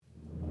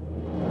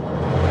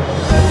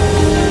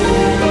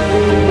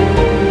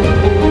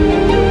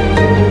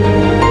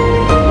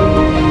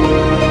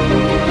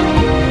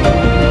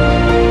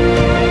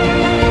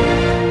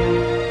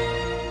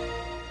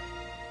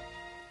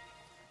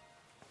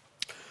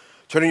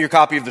Turn in your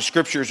copy of the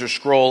Scriptures or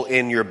scroll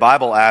in your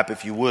Bible app,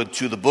 if you would,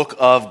 to the book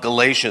of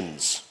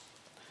Galatians.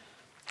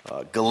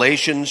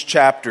 Galatians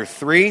chapter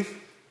 3.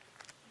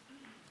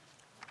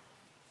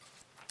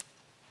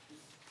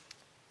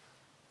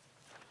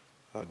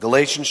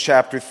 Galatians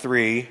chapter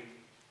 3.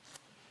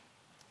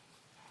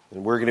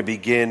 And we're going to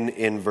begin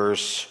in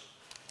verse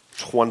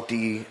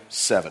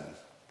 27.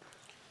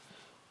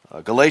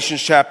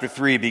 Galatians chapter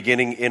 3,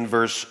 beginning in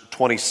verse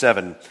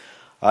 27.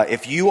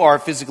 If you are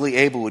physically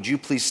able, would you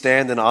please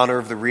stand in honor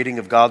of the reading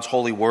of God's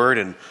holy word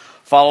and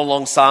follow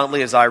along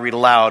silently as I read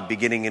aloud,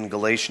 beginning in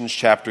Galatians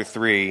chapter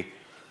 3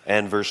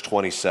 and verse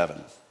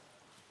 27.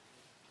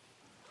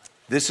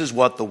 This is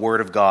what the word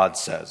of God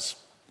says.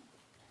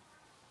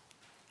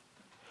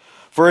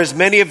 For as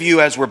many of you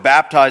as were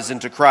baptized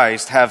into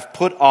Christ have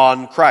put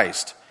on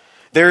Christ.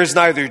 There is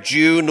neither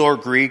Jew nor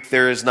Greek,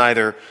 there is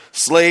neither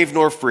slave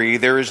nor free,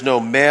 there is no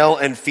male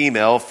and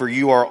female, for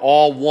you are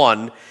all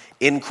one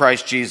in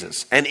Christ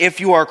Jesus. And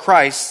if you are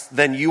Christ,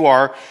 then you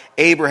are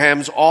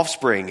Abraham's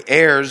offspring,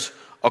 heirs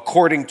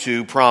according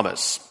to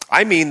promise.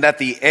 I mean that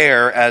the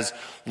heir, as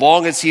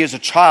long as he is a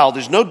child,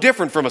 is no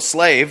different from a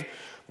slave,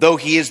 though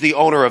he is the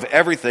owner of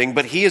everything,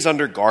 but he is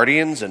under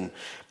guardians and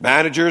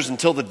managers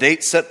until the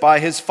date set by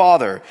his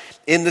father.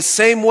 In the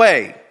same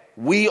way,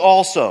 we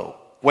also,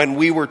 when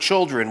we were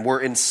children,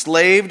 were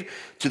enslaved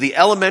to the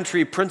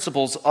elementary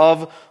principles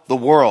of the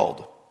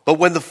world. But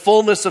when the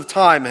fullness of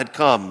time had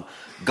come,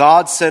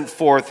 God sent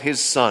forth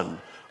his Son,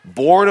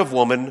 born of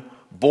woman,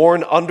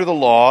 born under the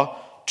law,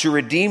 to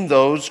redeem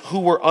those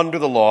who were under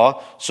the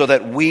law, so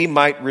that we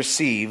might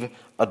receive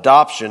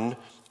adoption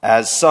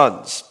as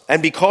sons.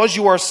 And because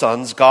you are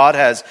sons, God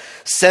has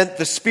sent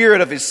the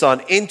Spirit of his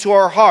Son into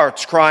our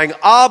hearts, crying,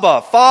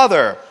 Abba,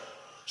 Father.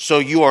 So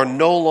you are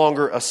no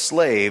longer a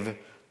slave,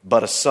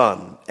 but a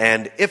son.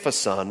 And if a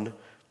son,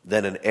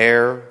 then an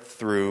heir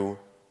through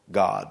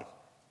God.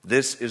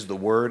 This is the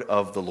word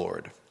of the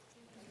Lord.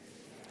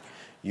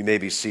 You may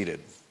be seated.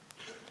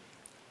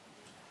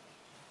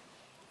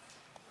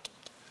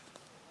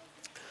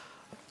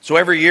 So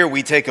every year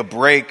we take a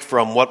break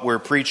from what we're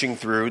preaching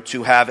through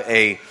to have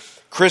a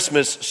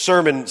Christmas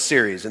sermon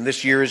series, and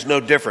this year is no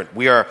different.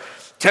 We are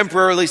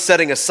temporarily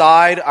setting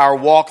aside our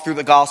walk through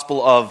the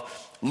Gospel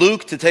of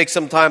Luke to take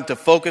some time to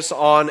focus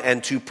on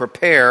and to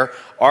prepare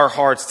our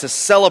hearts to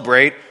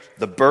celebrate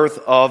the birth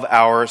of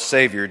our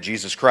Savior,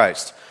 Jesus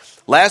Christ.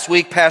 Last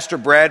week, Pastor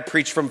Brad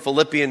preached from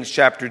Philippians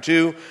chapter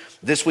 2.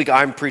 This week,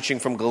 I'm preaching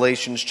from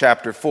Galatians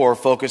chapter 4,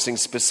 focusing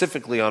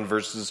specifically on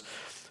verses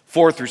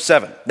 4 through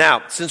 7.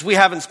 Now, since we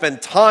haven't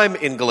spent time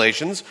in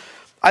Galatians,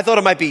 I thought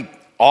it might be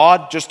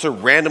odd just to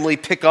randomly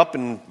pick up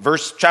in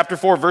chapter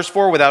 4, verse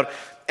 4 without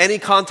any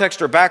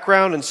context or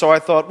background. And so I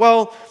thought,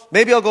 well,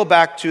 maybe I'll go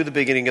back to the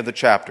beginning of the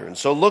chapter. And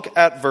so look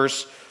at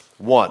verse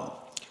 1.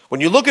 When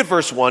you look at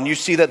verse 1, you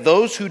see that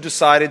those who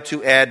decided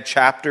to add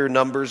chapter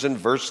numbers and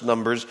verse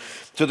numbers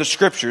to the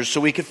Scriptures so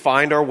we could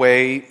find our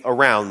way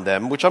around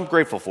them, which I'm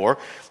grateful for,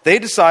 they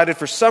decided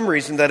for some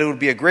reason that it would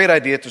be a great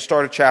idea to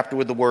start a chapter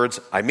with the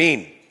words, I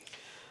mean.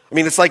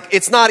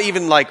 It's not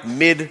even like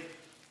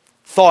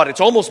mid-thought,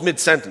 it's almost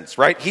mid-sentence,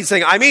 right? He's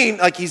saying, I mean,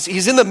 like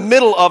he's in the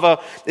middle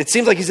of it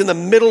seems like he's in the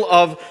middle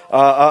of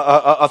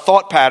a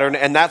thought pattern,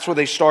 and that's where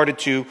they started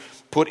to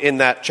put in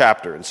that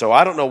chapter. And so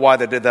I don't know why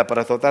they did that, but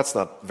I thought that's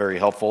not very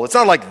helpful. It's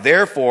not like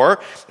therefore,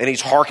 and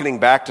he's hearkening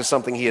back to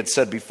something he had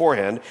said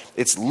beforehand.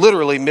 It's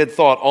literally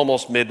mid-thought,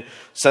 almost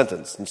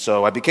mid-sentence. And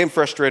so I became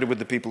frustrated with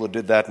the people who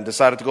did that and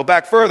decided to go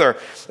back further.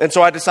 And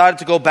so I decided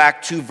to go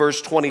back to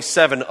verse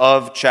 27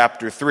 of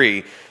chapter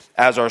 3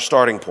 as our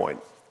starting point.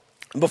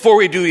 Before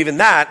we do even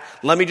that,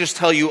 let me just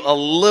tell you a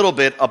little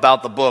bit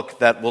about the book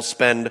that we'll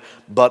spend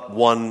but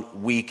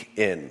 1 week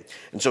in.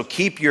 And so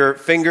keep your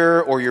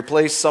finger or your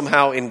place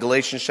somehow in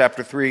Galatians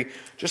chapter 3.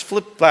 Just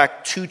flip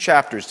back 2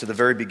 chapters to the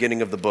very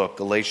beginning of the book,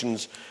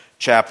 Galatians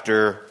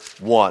chapter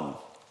 1.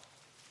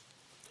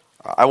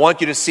 I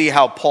want you to see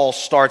how Paul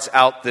starts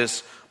out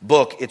this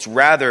book. It's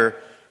rather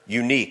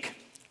unique,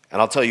 and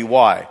I'll tell you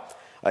why.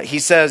 He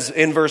says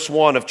in verse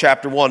 1 of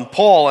chapter 1,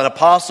 Paul, an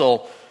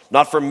apostle,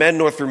 not from men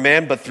nor through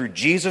man, but through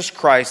Jesus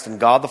Christ and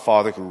God the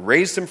Father, who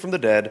raised him from the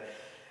dead,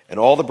 and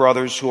all the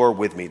brothers who are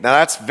with me. Now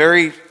that's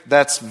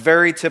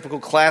very typical,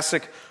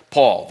 classic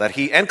Paul,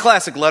 and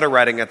classic letter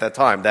writing at that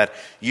time, that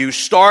you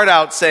start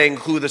out saying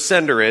who the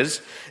sender is,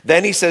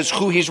 then he says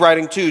who he's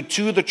writing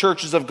to the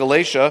churches of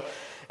Galatia,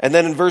 and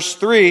then in verse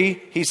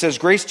 3, he says,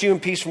 grace to you and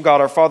peace from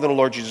God our Father and the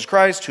Lord Jesus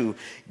Christ, who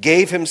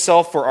gave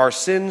himself for our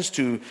sins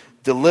to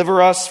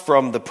deliver us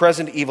from the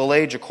present evil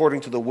age according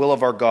to the will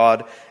of our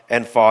God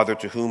and Father,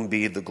 to whom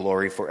be the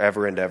glory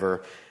forever and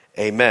ever.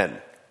 Amen.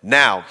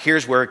 Now,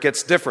 here's where it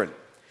gets different.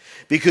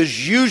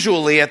 Because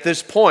usually at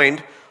this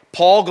point,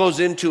 Paul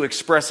goes into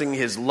expressing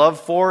his love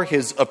for,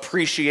 his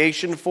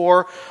appreciation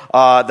for,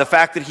 the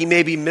fact that he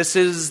maybe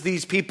misses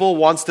these people,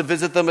 wants to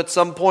visit them at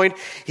some point.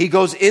 He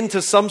goes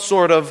into some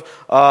sort of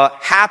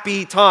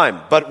happy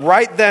time. But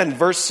right then,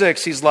 verse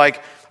 6, he's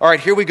like, all right,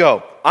 here we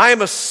go. I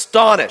am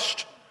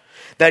astonished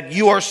that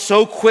you are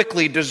so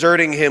quickly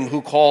deserting him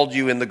who called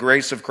you in the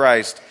grace of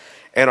Christ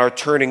and are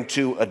turning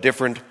to a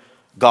different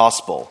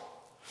gospel.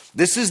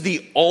 This is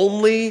the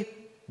only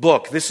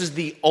book, this is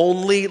the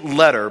only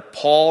letter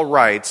Paul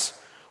writes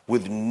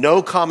with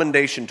no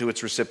commendation to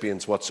its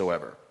recipients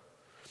whatsoever.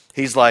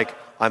 He's like,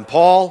 I'm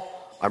Paul,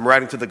 I'm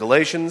writing to the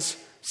Galatians,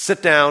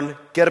 sit down,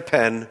 get a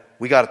pen,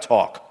 we got to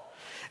talk.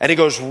 And he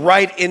goes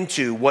right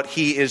into what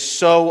he is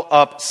so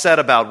upset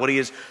about, what he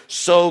is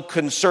so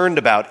concerned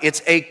about.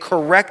 It's a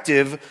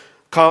corrective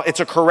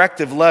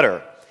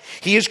letter.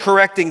 He is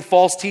correcting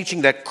false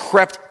teaching that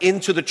crept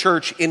into the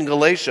church in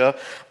Galatia,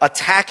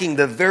 attacking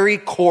the very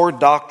core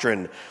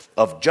doctrine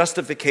of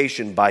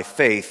justification by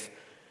faith.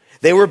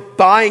 They were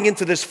buying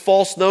into this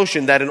false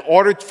notion that in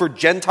order for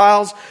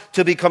Gentiles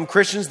to become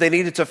Christians, they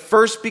needed to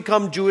first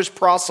become Jewish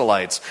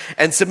proselytes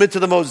and submit to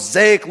the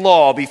Mosaic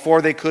law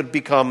before they could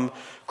become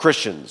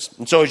Christians.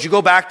 And so as you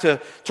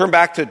turn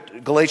back to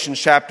Galatians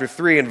chapter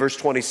 3 and verse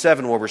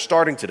 27, where we're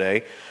starting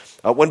today,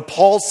 when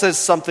Paul says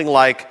something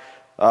like,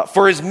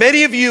 for as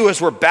many of you as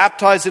were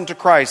baptized into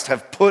Christ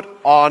have put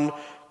on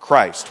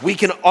Christ, we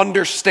can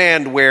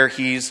understand where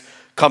he's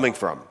coming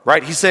from,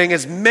 right? He's saying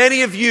as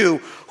many of you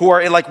who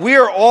are we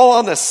are all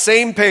on the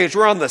same page,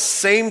 we're on the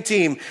same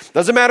team.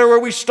 Doesn't matter where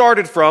we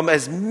started from,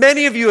 as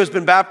many of you as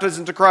been baptized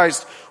into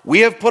Christ, we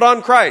have put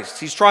on Christ.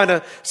 He's trying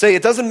to say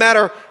it doesn't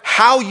matter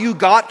how you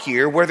got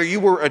here, whether you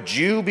were a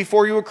Jew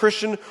before you were a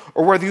Christian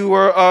or whether you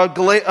were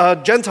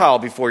a Gentile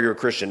before you were a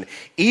Christian.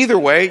 Either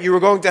way, you were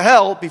going to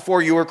hell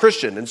before you were a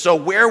Christian. And so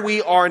where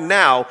we are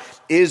now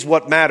is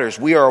what matters.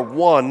 We are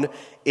one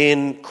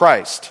in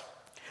Christ.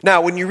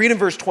 Now, when you read in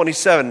verse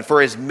 27,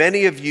 for as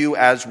many of you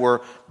as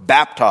were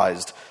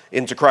baptized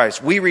into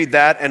Christ, we read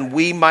that and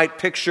we might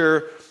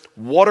picture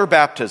water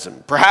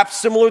baptism,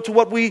 perhaps similar to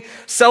what we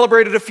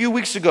celebrated a few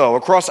weeks ago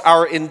across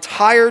our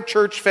entire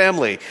church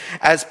family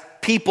as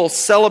people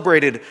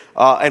celebrated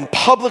and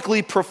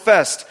publicly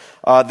professed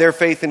their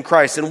faith in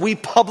Christ. And we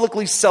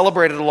publicly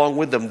celebrated along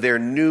with them their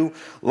new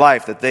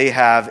life that they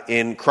have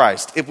in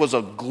Christ. It was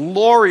a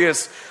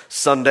glorious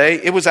Sunday.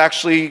 It was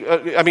actually,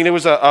 it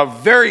was a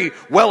very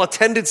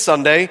well-attended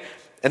Sunday,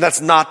 and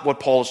that's not what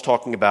Paul is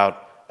talking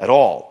about at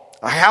all.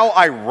 How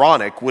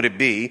ironic would it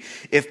be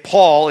if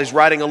Paul is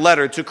writing a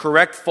letter to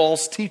correct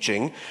false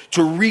teaching,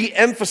 to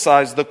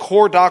re-emphasize the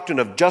core doctrine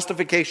of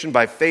justification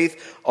by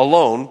faith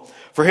alone,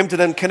 for him to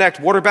then connect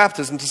water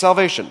baptism to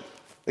salvation?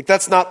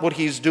 That's not what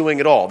he's doing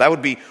at all. That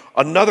would be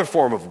another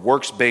form of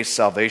works-based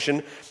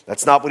salvation.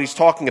 That's not what he's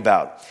talking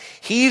about.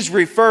 He's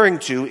referring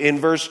to, in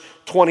verse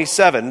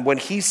 27, when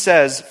he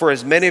says, for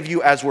as many of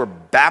you as were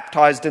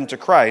baptized into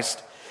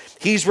Christ,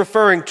 he's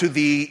referring to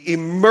the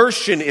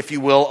immersion, if you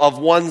will, of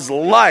one's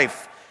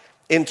life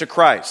into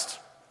Christ.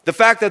 The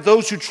fact that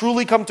those who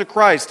truly come to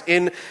Christ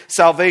in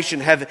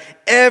salvation have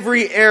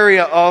every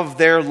area of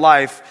their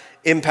life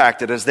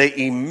impacted as they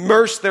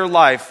immerse their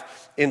life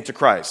into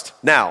Christ.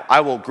 Now,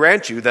 I will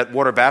grant you that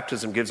water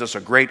baptism gives us a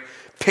great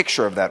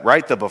picture of that,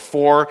 right? The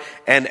before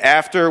and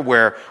after,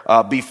 where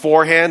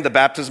beforehand the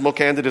baptismal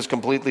candidate is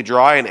completely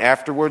dry, and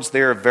afterwards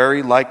they're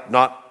very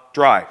not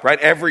dry, right?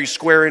 Every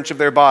square inch of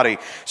their body.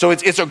 So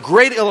it's a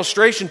great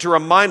illustration to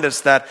remind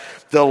us that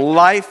the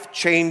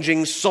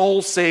life-changing,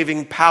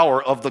 soul-saving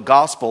power of the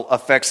gospel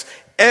affects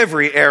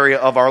every area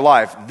of our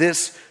life.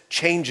 This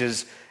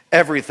changes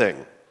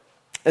everything.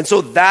 And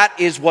so that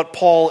is what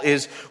Paul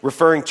is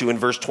referring to in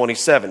verse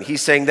 27.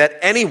 He's saying that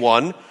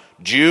anyone,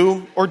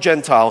 Jew or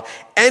Gentile,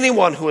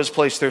 anyone who has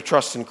placed their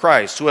trust in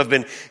Christ, who have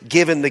been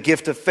given the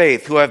gift of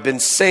faith, who have been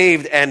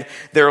saved and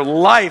their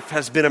life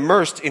has been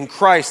immersed in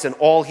Christ and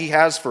all he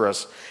has for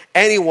us,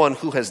 anyone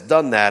who has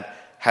done that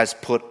has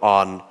put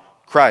on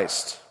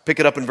Christ.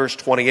 Pick it up in verse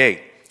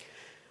 28.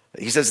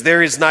 He says,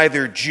 there is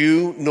neither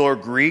Jew nor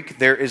Greek,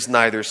 there is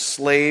neither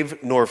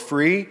slave nor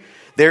free,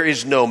 there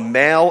is no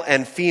male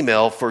and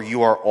female, for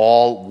you are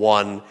all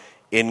one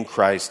in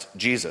Christ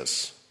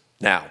Jesus.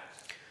 Now,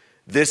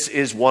 this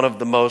is one of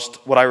the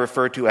most, what I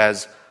refer to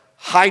as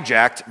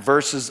hijacked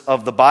verses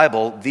of the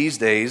Bible these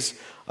days,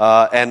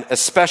 and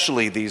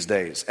especially these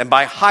days. And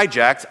by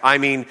hijacked, I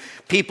mean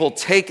people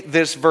take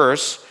this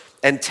verse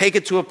and take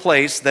it to a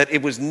place that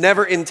it was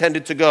never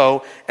intended to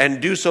go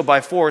and do so by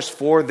force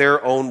for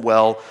their own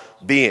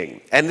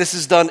well-being. And this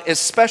is done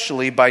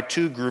especially by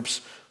two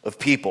groups of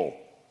people.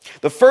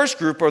 The first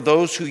group are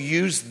those who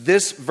use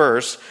this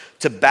verse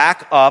to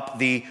back up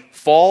the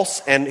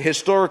false and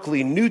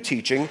historically new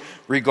teaching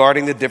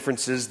regarding the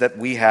differences that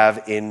we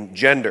have in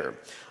gender.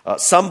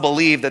 Some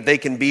believe that they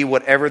can be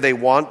whatever they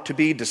want to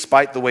be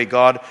despite the way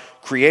God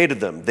created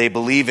them. They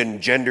believe in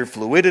gender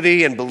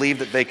fluidity and believe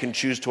that they can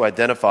choose to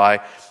identify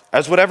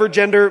as whatever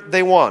gender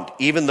they want,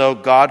 even though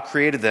God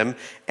created them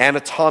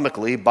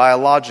anatomically,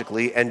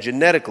 biologically, and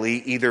genetically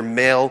either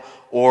male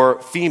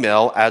or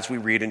female, as we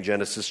read in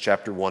Genesis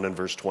chapter 1 and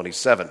verse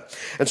 27.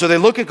 And so they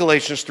look at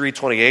Galatians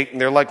 3:28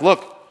 and they're like,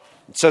 look,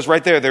 it says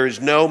right there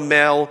is no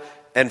male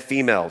and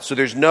female. So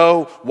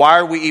why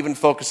are we even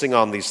focusing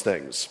on these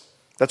things?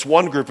 That's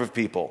one group of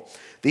people.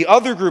 The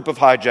other group of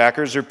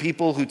hijackers are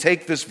people who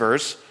take this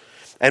verse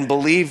and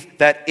believe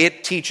that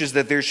it teaches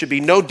that there should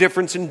be no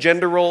difference in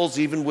gender roles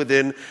even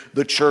within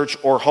the church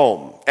or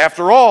home.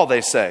 After all,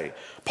 they say,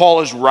 Paul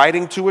is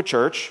writing to a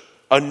church,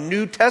 a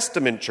New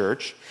Testament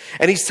church,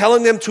 and he's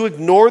telling them to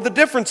ignore the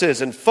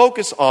differences and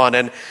focus on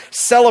and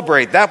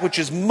celebrate that which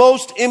is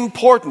most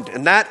important,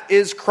 and that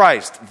is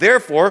Christ.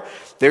 Therefore,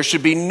 there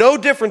should be no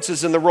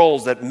differences in the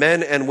roles that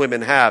men and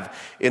women have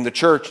in the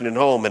church and in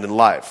home and in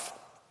life.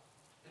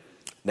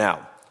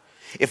 Now,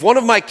 if one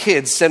of my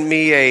kids sent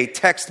me a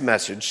text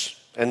message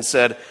and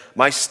said,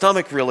 my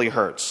stomach really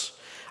hurts,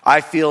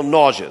 I feel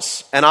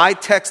nauseous, and I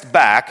text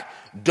back,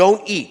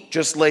 don't eat,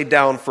 just lay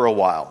down for a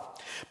while.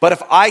 But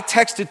if I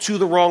texted to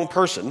the wrong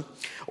person,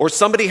 or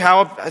somebody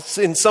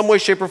in some way,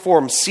 shape, or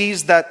form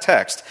sees that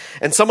text,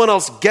 and someone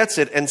else gets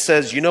it and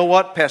says, you know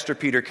what, Pastor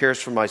Peter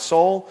cares for my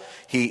soul,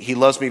 he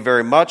loves me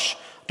very much,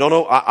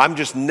 I'm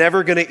just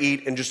never going to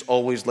eat and just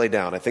always lay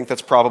down. I think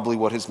that's probably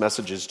what his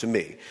message is to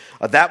me.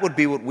 That would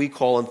be what we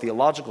call in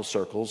theological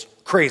circles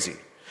crazy.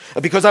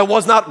 Because I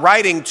was not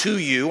writing to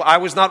you, I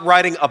was not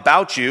writing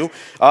about you.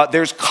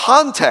 There's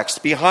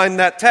context behind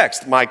that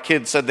text. My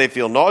kids said they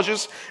feel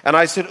nauseous, and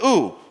I said,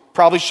 ooh,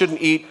 probably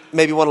shouldn't eat,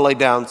 maybe want to lay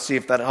down, see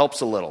if that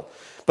helps a little.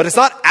 But it's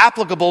not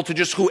applicable to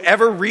just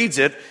whoever reads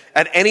it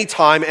at any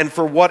time and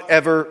for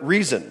whatever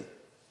reason.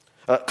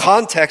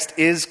 Context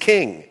is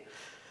king.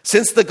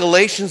 Since the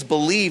Galatians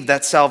believed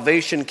that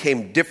salvation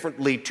came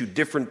differently to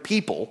different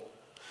people,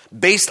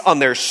 based on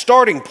their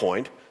starting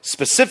point,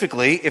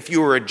 specifically, if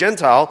you were a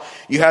Gentile,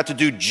 you had to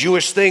do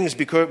Jewish things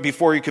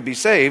before you could be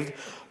saved,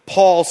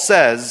 Paul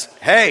says,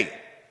 hey,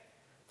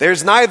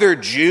 there's neither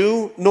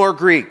Jew nor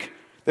Greek.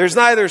 There's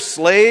neither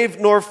slave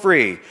nor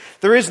free.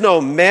 There is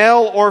no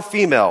male or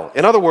female.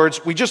 In other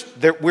words,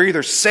 we're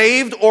either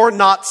saved or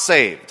not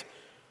saved.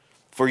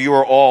 For you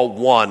are all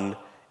one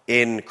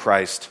in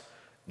Christ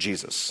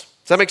Jesus.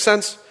 Does that make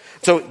sense?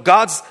 So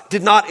God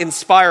did not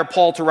inspire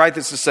Paul to write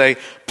this to say,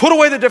 put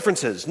away the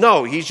differences.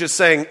 No, he's just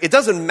saying it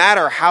doesn't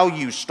matter how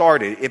you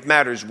started. It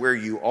matters where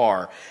you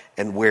are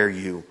and where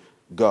you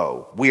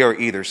go. We are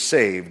either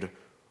saved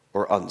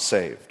or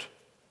unsaved.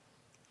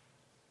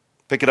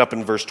 Pick it up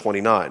in verse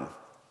 29.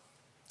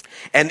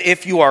 And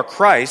if you are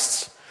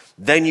Christ's,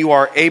 then you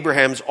are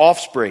Abraham's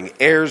offspring,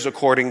 heirs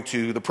according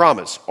to the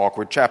promise.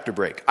 Awkward chapter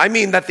break. I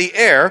mean that the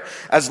heir,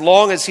 as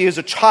long as he is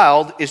a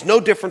child, is no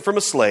different from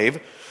a slave,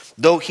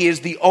 though he is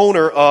the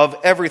owner of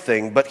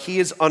everything, but he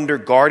is under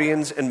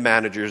guardians and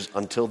managers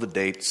until the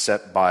date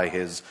set by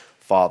his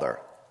father.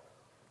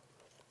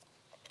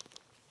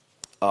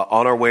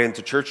 On our way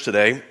into church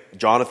today,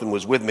 Jonathan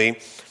was with me,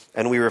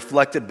 and we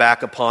reflected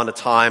back upon a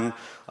time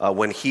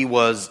when he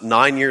was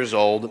 9 years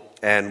old,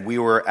 and we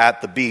were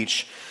at the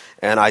beach,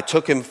 and I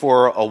took him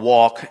for a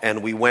walk,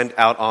 and we went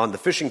out on the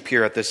fishing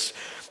pier at this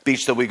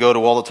beach that we go to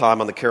all the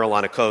time on the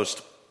Carolina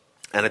coast.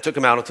 And I took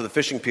him out onto the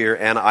fishing pier,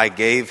 and I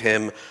gave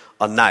him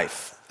a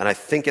knife. And I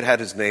think it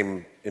had his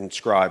name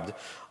inscribed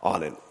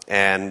on it.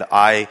 And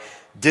I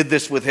did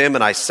this with him,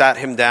 and I sat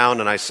him down,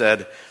 and I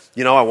said,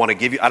 you know, I want to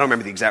give you, I don't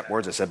remember the exact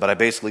words I said, but I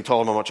basically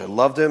told him how much I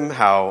loved him,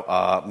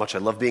 how much I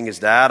love being his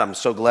dad. I'm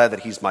so glad that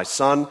he's my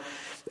son.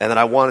 And that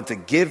I wanted to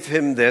give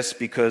him this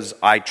because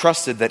I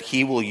trusted that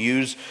he will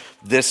use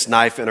this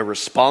knife in a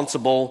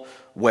responsible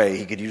way.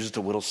 He could use it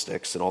to whittle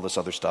sticks and all this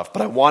other stuff.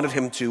 But I wanted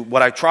him to,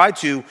 what I tried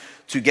to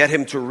get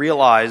him to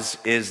realize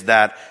is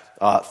that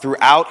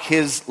throughout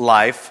his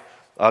life,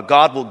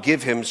 God will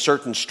give him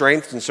certain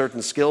strengths and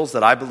certain skills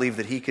that I believe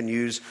that he can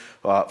use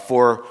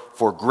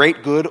for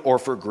great good or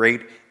for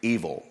great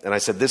evil. And I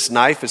said, this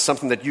knife is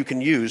something that you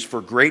can use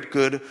for great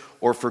good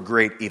or for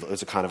great evil. It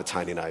was a kind of a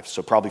tiny knife,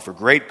 so probably for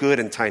great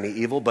good and tiny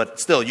evil, but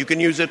still, you can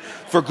use it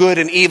for good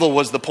and evil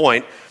was the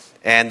point.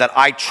 And that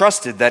I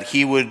trusted that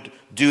he would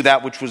do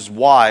that which was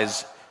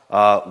wise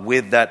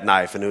with that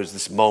knife. And it was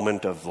this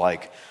moment of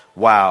like,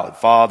 wow,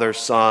 Father,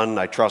 Son,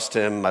 I trust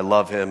him, I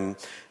love him.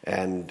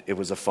 And it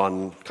was a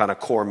fun kind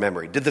of core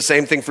memory. Did the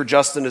same thing for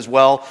Justin as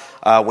well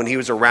when he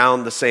was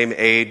around the same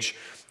age.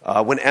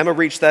 When Emma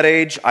reached that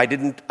age, I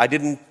didn't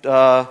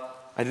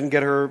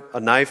get her a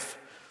knife.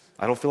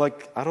 I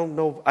don't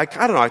know. I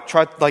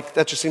tried, like,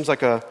 that just seems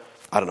like I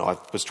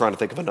was trying to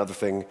think of another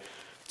thing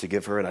to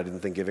give her, and I didn't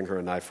think giving her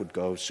a knife would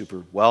go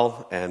super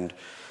well. And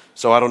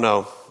so I don't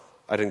know.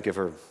 I didn't give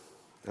her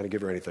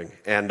anything.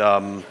 And,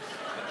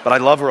 but I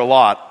love her a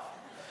lot.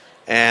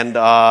 And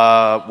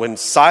when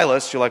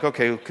Silas, you're like,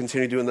 okay, we'll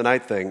continue doing the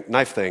knife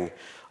thing.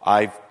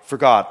 I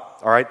forgot.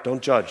 All right,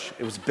 don't judge.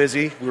 It was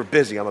busy. We were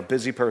busy. I'm a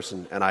busy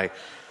person, and I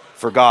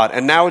forgot.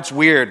 And now it's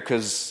weird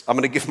because I'm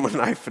going to give him a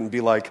knife and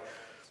be like,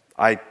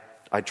 I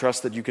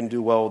trust that you can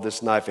do well with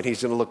this knife. And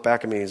he's going to look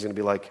back at me and he's going to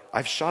be like,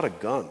 I've shot a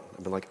gun.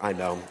 I've been like, I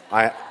know.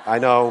 I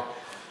know.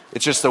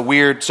 It's just a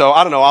weird, so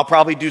I don't know. I'll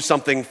probably do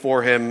something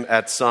for him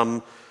at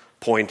some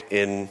point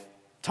in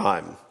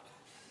time.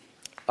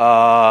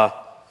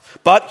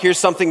 But here's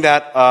something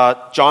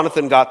that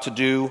Jonathan got to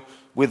do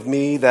with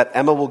me, that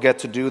Emma will get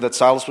to do, that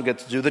Silas will get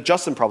to do, that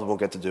Justin probably won't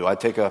get to do. I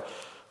take a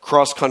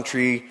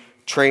cross-country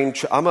train.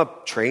 I'm a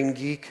train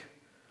geek.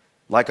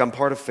 Like I'm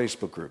part of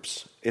Facebook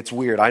groups. It's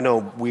weird. I know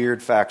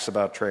weird facts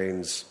about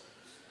trains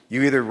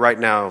You either right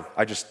now,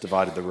 I just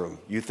divided the room.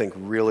 You think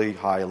really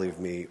highly of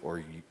me, or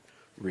you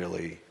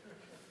really,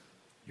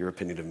 your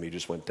opinion of me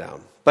just went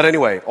down. But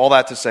anyway, all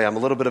that to say, I'm a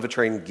little bit of a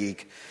trained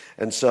geek.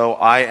 And so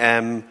I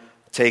am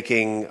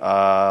taking,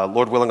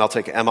 Lord willing, I'll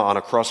take Emma on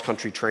a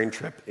cross-country train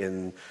trip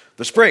in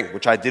the spring,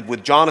 which I did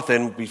with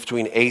Jonathan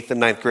between 8th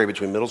and 9th grade,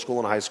 between middle school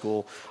and high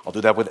school. I'll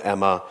do that with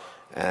Emma.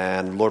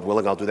 And Lord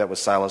willing, I'll do that with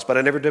Silas. But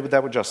I never did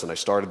that with Justin. I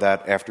started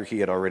that after he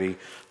had already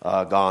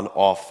gone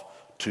off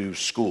to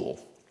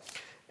school.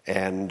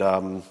 And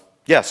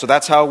so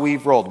that's how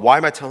we've rolled. Why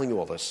am I telling you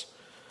all this?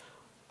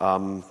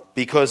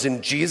 Because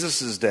in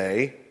Jesus'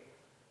 day,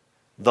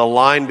 the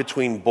line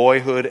between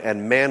boyhood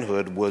and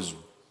manhood was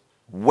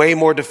way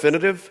more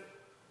definitive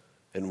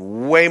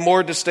and way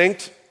more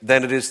distinct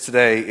than it is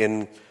today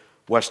in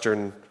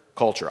Western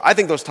culture. I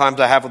think those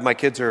times I have with my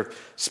kids are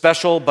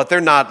special, but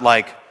they're not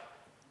like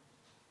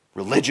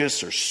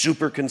religious or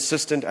super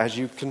consistent, as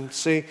you can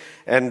see.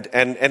 And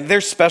they're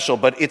special,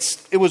 but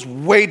it was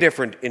way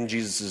different in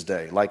Jesus'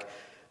 day. Like,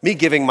 me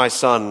giving my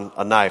son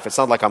a knife, it's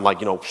not like I'm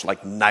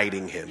like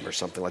knighting him or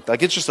something like that.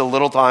 Like, it's just a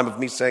little time of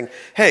me saying,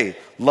 hey,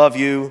 love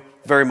you,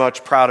 very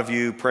much proud of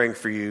you, praying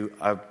for you.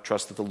 I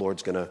trust that the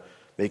Lord's going to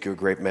make you a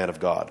great man of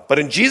God. But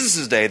in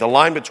Jesus' day, the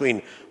line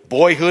between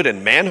boyhood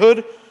and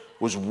manhood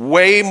was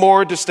way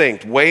more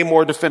distinct, way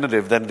more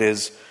definitive than it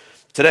is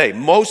today.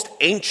 Most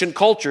ancient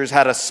cultures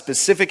had a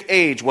specific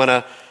age when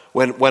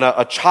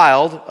a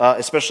child,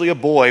 especially a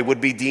boy,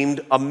 would be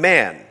deemed a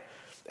man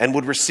and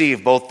would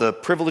receive both the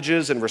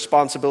privileges and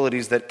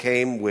responsibilities that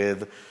came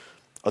with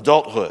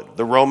adulthood.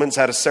 The Romans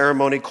had a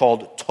ceremony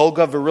called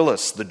toga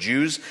virilis. The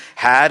Jews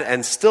had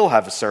and still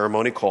have a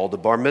ceremony called the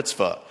bar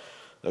mitzvah.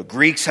 The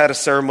Greeks had a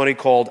ceremony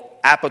called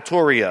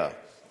apatoria.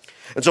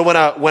 And so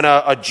when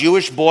a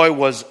Jewish boy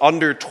was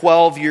under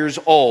 12 years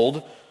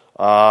old,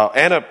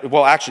 when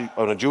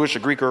a Jewish, a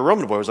Greek, or a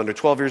Roman boy was under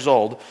 12 years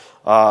old,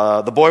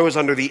 the boy was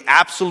under the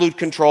absolute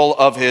control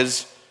of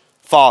his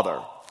father,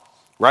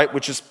 right?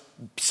 Which is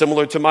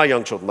similar to my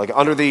young children, like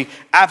under the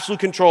absolute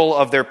control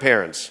of their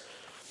parents.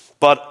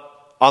 But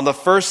on the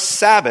first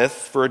Sabbath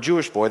for a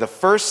Jewish boy, the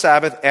first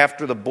Sabbath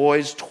after the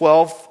boy's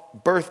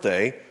 12th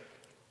birthday,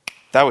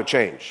 that would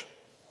change.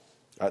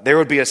 There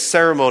would be a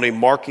ceremony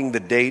marking the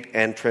date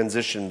and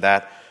transition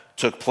that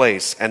took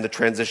place, and the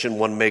transition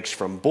one makes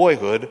from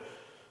boyhood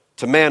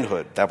to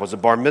manhood. That was a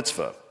bar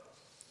mitzvah.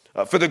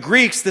 For the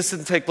Greeks, this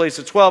didn't take place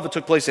at 12, it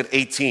took place at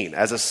 18.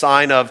 As a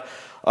sign of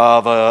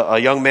a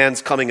young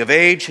man's coming of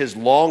age, his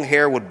long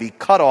hair would be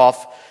cut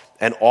off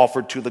and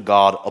offered to the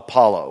god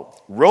Apollo.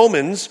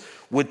 Romans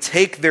would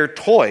take their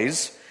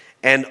toys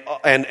and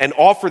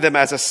offer them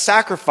as a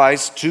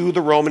sacrifice to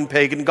the Roman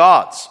pagan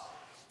gods.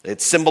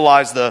 It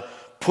symbolized the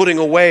putting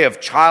away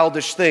of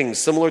childish things,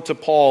 similar to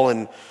Paul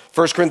in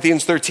 1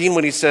 Corinthians 13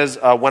 when he says,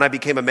 when I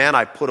became a man,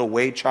 I put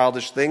away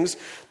childish things.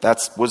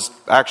 That was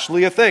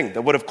actually a thing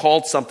that would have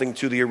called something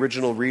to the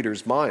original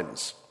readers'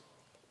 minds.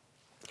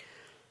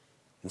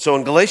 And so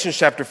in Galatians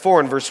chapter 4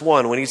 and verse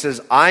 1, when he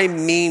says, I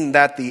mean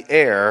that the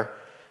heir,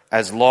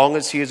 as long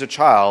as he is a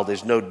child,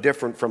 is no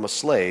different from a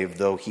slave,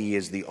 though he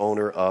is the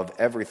owner of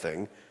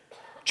everything.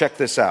 Check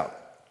this out.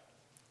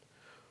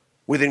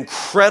 With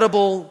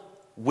incredible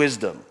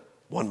wisdom,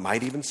 one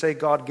might even say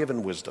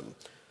God-given wisdom,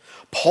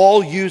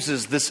 Paul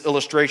uses this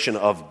illustration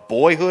of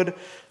boyhood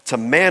to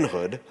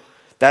manhood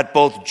that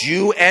both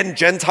Jew and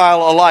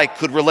Gentile alike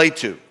could relate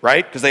to,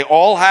 right? Because they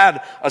all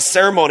had a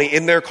ceremony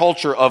in their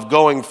culture of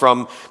going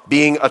from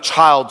being a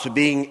child to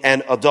being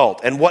an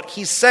adult. And what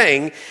he's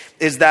saying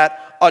is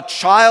that a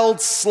child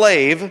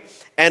slave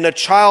and a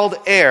child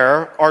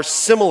heir are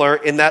similar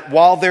in that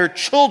while they're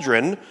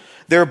children,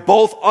 they're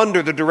both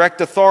under the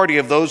direct authority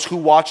of those who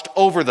watched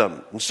over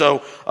them. And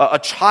so a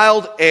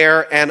child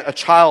heir and a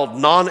child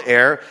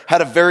non-heir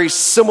had a very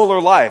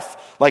similar life.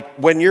 Like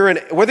whether you're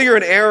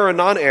an heir or a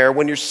non-heir,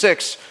 when you're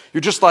 6,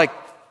 you're just like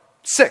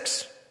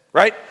 6,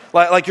 right?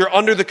 Like you're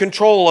under the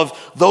control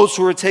of those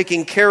who are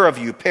taking care of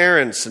you,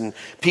 parents and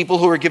people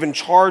who are given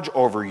charge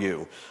over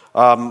you.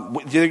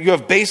 You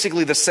have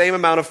basically the same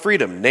amount of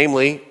freedom,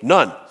 namely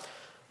none.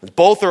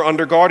 Both are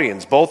under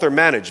guardians, both are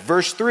managed.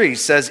 Verse 3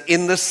 says,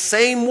 in the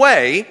same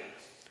way,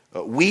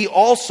 we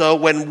also,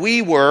 when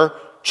we were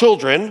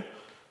children,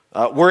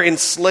 were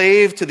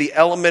enslaved to the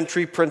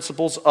elementary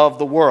principles of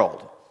the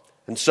world.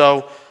 And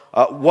so,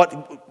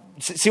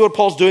 see what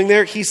Paul's doing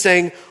there? He's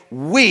saying,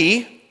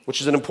 we, which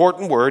is an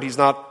important word, he's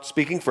not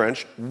speaking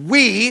French,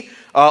 we,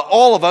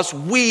 all of us,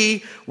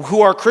 we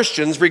who are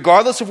Christians,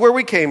 regardless of where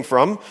we came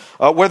from,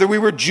 whether we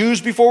were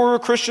Jews before we were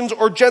Christians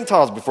or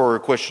Gentiles before we were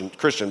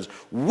Christians,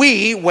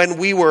 we, when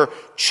we were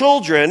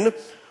children,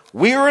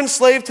 we were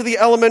enslaved to the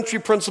elementary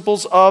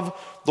principles of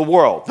the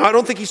world. Now, I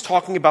don't think he's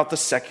talking about the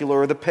secular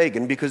or the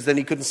pagan, because then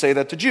he couldn't say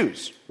that to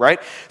Jews, right?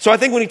 So I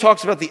think when he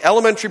talks about the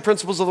elementary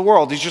principles of the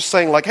world, he's just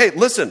saying like, hey,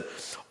 listen,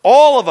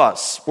 all of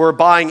us were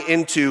buying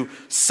into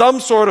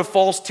some sort of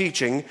false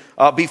teaching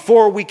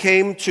before we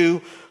came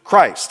to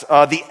Christ.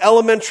 The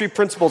elementary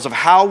principles of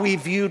how we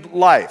viewed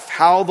life,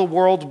 how the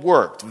world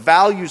worked,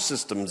 value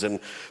systems and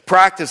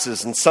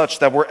practices and such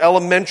that were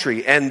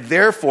elementary and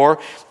therefore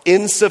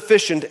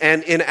insufficient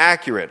and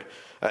inaccurate.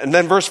 And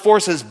then verse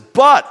 4 says,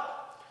 "But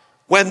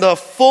when the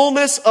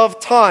fullness of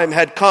time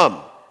had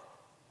come,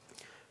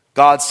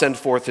 God sent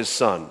forth his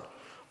Son,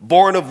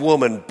 born of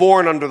woman,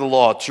 born under the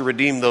law, to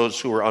redeem those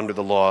who were under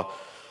the law,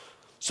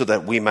 so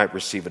that we might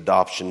receive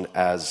adoption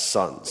as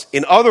sons."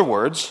 In other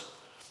words,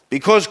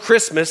 because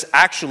Christmas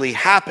actually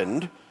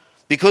happened,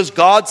 because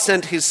God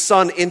sent his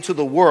Son into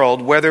the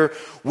world, whether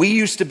we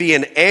used to be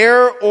an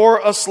heir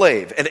or a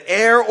slave, an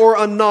heir or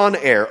a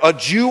non-heir, a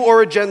Jew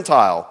or a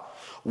Gentile,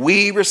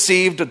 we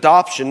received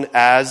adoption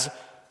as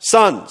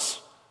sons.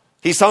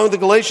 He's telling the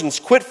Galatians,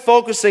 quit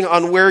focusing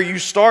on where you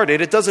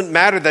started. It doesn't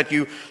matter that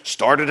you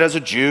started as a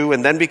Jew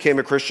and then became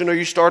a Christian, or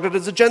you started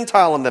as a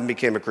Gentile and then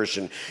became a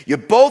Christian. You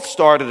both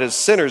started as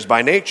sinners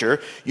by nature.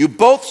 You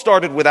both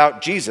started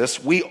without Jesus.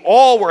 We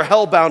all were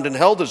hell-bound and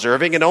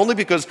hell-deserving, and only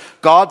because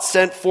God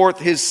sent forth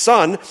his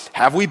Son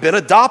have we been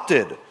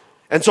adopted.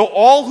 And so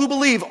all who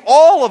believe,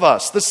 all of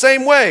us, the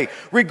same way,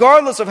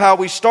 regardless of how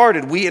we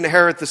started, we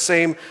inherit the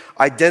same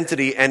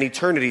identity and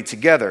eternity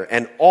together,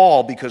 and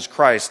all because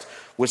Christ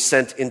was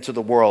sent into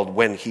the world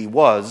when he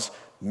was.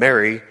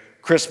 Merry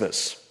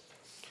Christmas.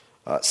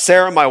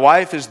 Sarah, my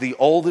wife, is the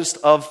oldest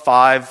of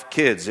 5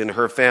 kids in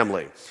her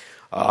family.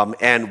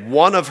 And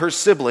one of her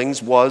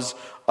siblings was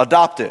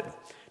adopted.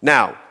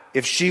 Now,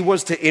 if she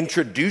was to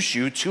introduce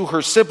you to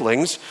her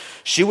siblings,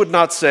 she would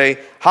not say,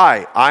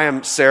 "Hi, I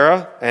am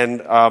Sarah,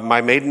 and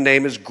my maiden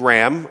name is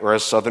Graham," or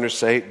as Southerners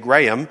say,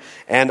 Graham,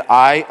 "and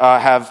I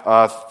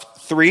have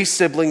 3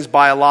 siblings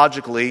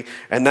biologically,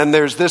 and then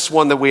there's this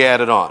one that we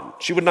added on."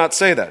 She would not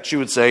say that. She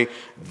would say,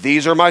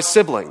 "These are my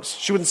siblings."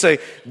 She wouldn't say,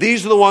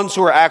 "These are the ones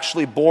who are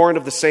actually born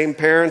of the same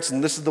parents,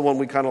 and this is the one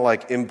we kind of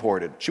like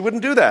imported." She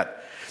wouldn't do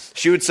that.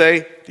 She would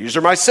say, "These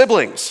are my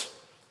siblings."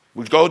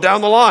 We'd go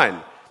down the line.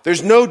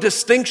 There's no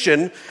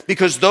distinction,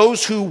 because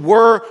those who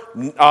were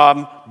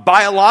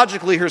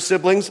biologically her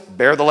siblings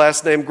bear the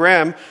last name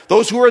Graham.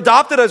 Those who were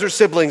adopted as her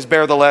siblings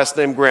bear the last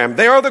name Graham.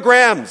 They are the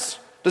Grahams.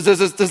 Does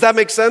that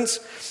make sense?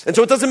 And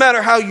so it doesn't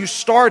matter how you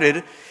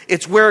started,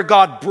 it's where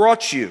God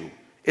brought you.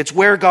 It's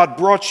where God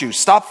brought you.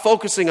 Stop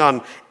focusing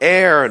on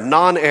heir,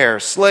 non-heir,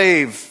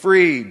 slave,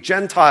 free,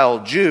 Gentile,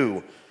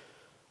 Jew.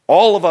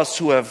 All of us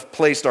who have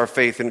placed our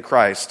faith in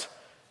Christ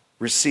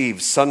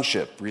receive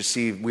sonship,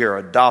 we are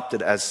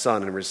adopted as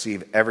son and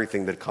receive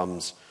everything that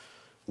comes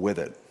with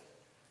it.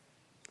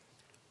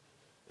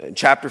 In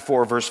chapter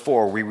 4, verse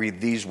 4, we read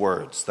these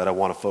words that I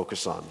want to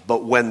focus on.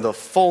 "But when the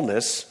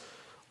fullness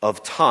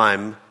of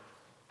time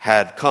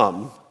had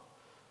come,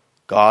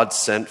 God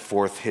sent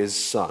forth his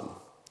Son."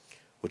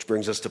 Which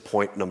brings us to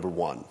point number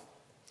 1.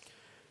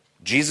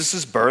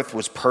 Jesus' birth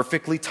was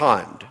perfectly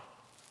timed.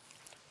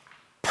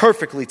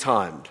 Perfectly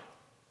timed.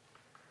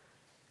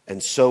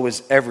 And so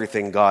is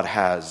everything God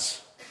has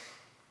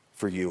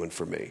for you and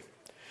for me.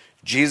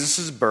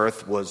 Jesus'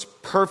 birth was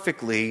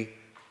perfectly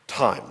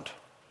timed.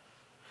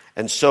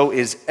 And so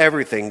is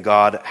everything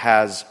God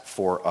has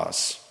for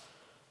us.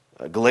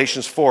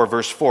 Galatians 4,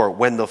 verse 4,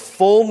 "When the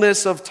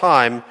fullness of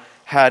time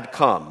had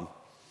come,"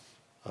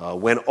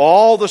 when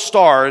all the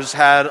stars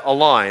had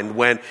aligned,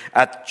 when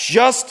at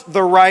just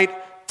the right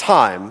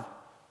time,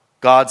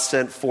 God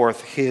sent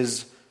forth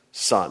his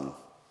Son.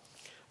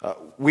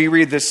 We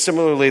read this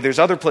similarly. There's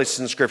other places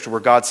in Scripture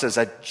where God says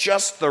at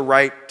just the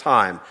right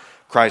time,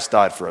 Christ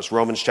died for us.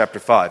 Romans chapter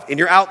 5. In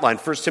your outline,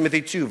 1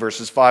 Timothy 2,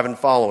 verses 5 and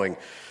following.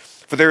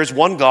 "For there is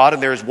one God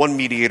and there is one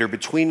mediator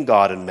between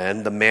God and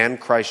men, the man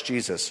Christ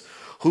Jesus,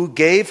 who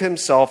gave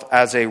himself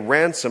as a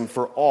ransom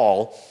for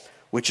all,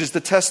 which is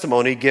the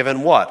testimony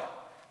given" what?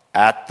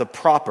 At the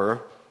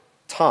proper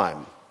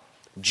time.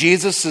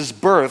 Jesus'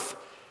 birth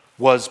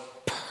was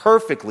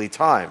perfectly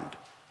timed.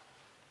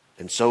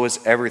 And so is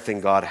everything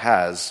God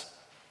has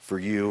for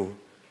you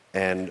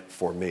and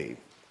for me.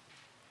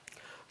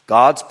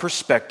 God's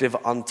perspective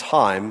on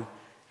time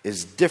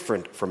is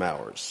different from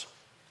ours.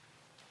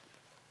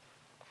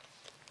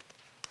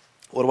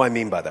 What do I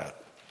mean by that?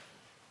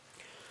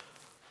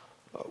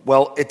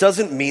 Well, it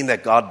doesn't mean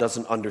that God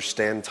doesn't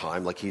understand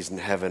time, like he's in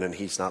heaven and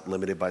he's not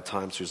limited by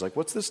time. So he's like,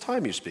 "What's this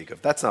time you speak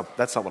of?" That's not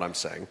what I'm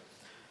saying.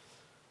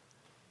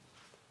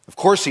 Of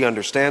course he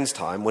understands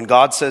time. When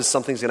God says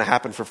something's going to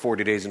happen for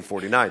 40 days and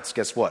 40 nights,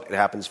 guess what? It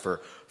happens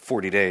for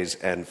 40 days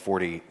and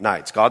 40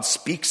 nights. God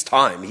speaks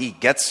time. He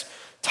gets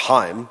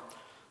time.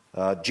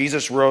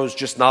 Jesus rose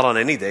just not on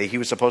any day. He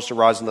was supposed to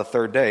rise on the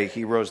 3rd day.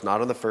 He rose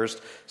not on the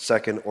 1st,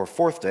 2nd, or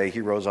 4th day.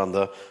 He rose on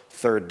the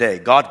 3rd day.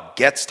 God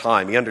gets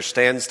time. He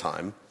understands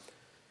time.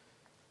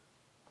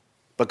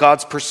 But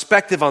God's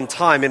perspective on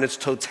time in its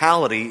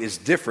totality is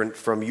different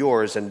from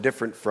yours and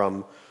different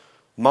from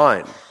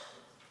mine.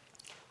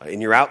 In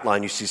your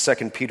outline, you see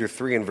 2 Peter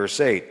 3 and verse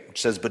 8,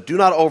 which says, "But do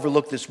not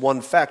overlook this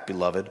one fact,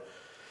 beloved,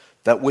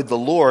 that with the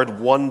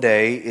Lord 1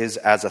 day is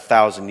as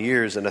 1,000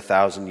 years, and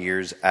 1,000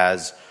 years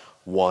as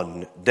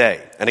 1 day."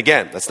 And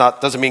again,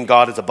 doesn't mean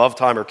God is above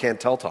time or can't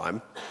tell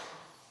time.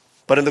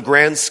 But in the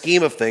grand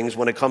scheme of things,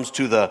 when it comes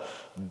to the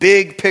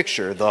big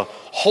picture, the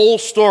whole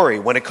story,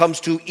 when it comes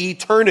to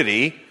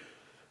eternity,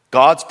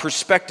 God's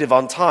perspective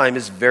on time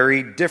is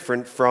very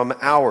different from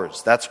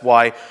ours. That's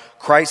why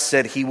Christ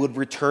said he would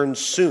return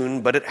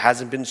soon, but it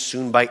hasn't been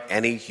soon by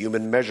any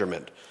human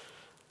measurement.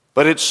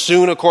 But it's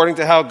soon according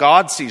to how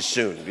God sees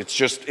soon.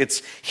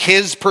 It's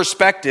his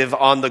perspective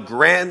on the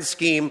grand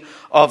scheme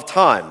of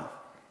time.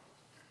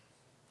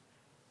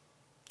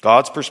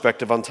 God's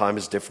perspective on time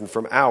is different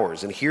from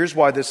ours. And here's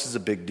why this is a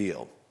big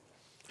deal.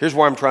 Here's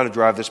why I'm trying to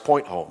drive this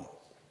point home.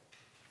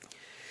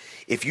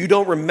 If you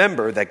don't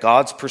remember that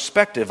God's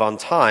perspective on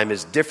time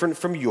is different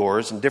from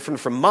yours and different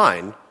from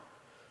mine,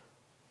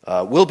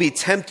 we'll be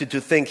tempted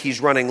to think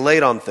he's running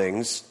late on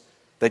things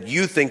that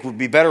you think would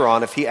be better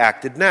on if he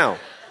acted now.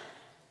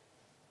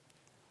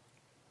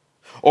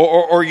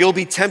 Or you'll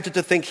be tempted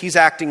to think he's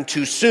acting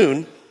too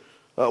soon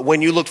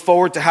when you looked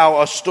forward to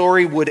how a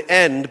story would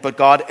end, but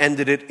God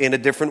ended it in a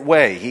different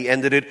way. He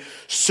ended it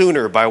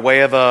sooner by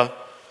way of a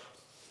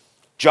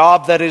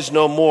job that is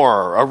no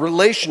more, a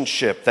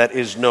relationship that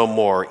is no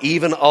more,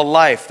 even a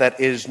life that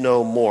is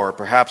no more,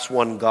 perhaps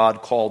one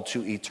God called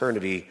to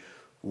eternity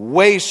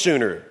way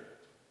sooner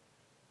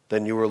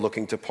than you were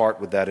looking to part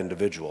with that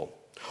individual.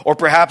 Or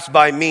perhaps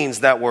by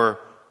means that were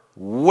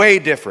way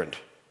different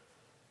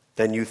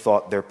than you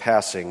thought their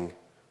passing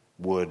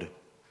would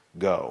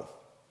go.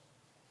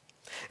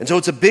 And so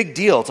it's a big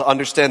deal to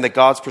understand that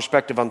God's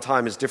perspective on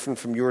time is different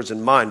from yours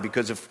and mine,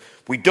 because if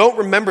we don't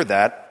remember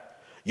that,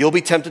 you'll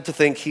be tempted to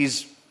think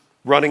he's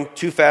running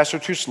too fast or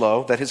too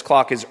slow, that his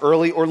clock is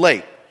early or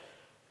late.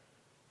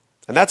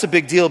 And that's a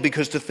big deal,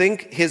 because to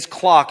think his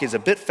clock is a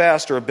bit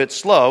fast or a bit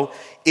slow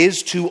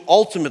is to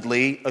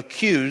ultimately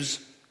accuse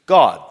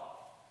God.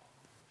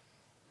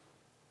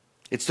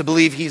 It's to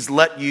believe he's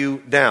let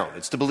you down.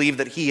 It's to believe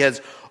that he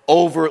has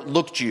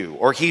overlooked you,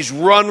 or he's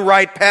run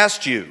right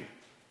past you.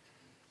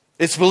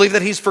 It's to believe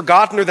that he's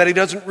forgotten, or that he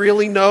doesn't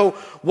really know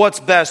what's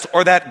best,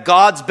 or that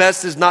God's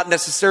best is not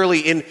necessarily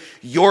in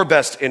your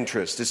best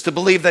interest. It's to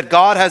believe that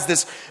God has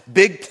this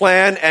big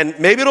plan, and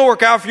maybe it'll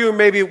work out for you, or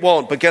maybe it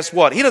won't. But guess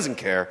what? He doesn't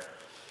care.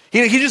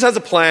 He just has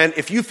a plan.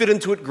 If you fit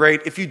into it,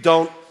 great. If you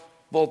don't,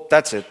 well,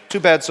 that's it. Too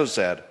bad, so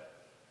sad.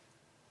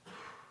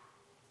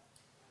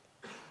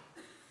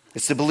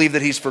 It's to believe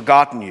that he's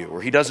forgotten you,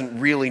 or he doesn't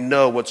really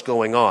know what's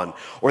going on,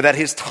 or that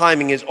his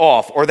timing is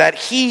off, or that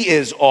he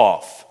is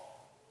off.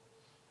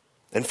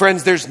 And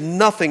friends, there's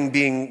nothing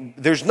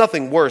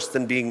worse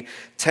than being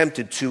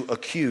tempted to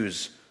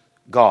accuse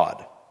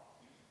God.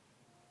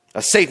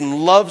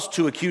 Satan loves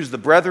to accuse the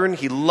brethren.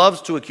 He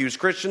loves to accuse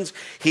Christians.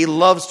 He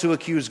loves to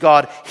accuse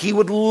God. He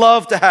would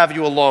love to have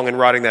you along and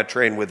riding that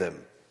train with him.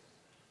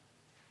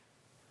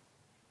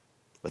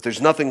 But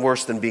there's nothing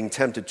worse than being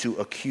tempted to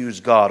accuse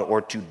God,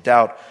 or to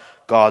doubt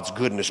God's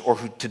goodness, or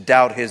to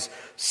doubt his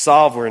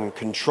sovereign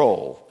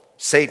control.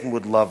 Satan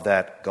would love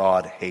that.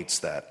 God hates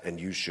that, and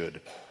you should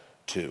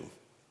too.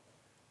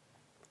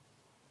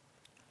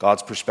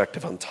 God's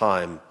perspective on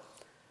time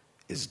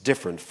is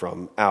different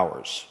from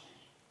ours.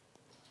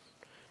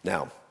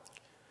 Now,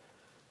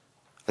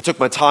 I took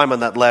my time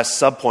on that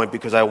last subpoint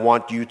because I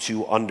want you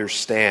to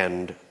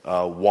understand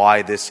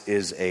why this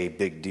is a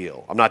big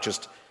deal. I'm not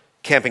just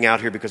camping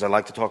out here because I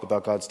like to talk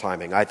about God's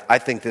timing. I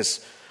think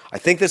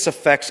this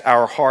affects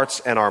our hearts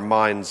and our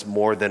minds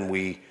more than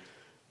we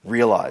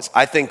realize.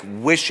 I think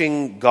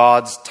wishing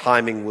God's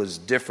timing was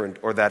different,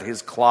 or that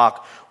his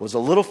clock was a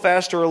little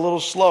faster or a little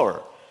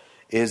slower,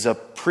 is a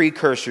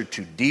precursor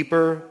to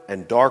deeper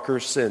and darker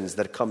sins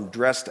that come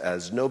dressed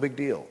as no big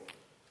deal.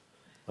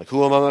 Like,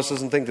 who among us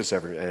doesn't think this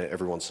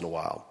every once in a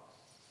while?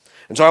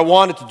 And so I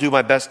wanted to do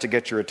my best to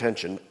get your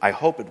attention. I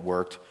hope it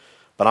worked,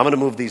 but I'm going to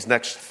move these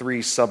next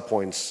 3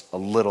 subpoints a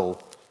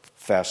little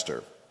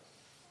faster.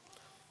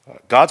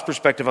 God's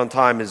perspective on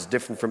time is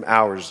different from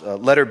ours.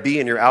 Letter B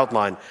in your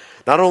outline.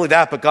 Not only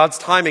that, but God's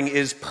timing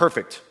is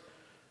perfect.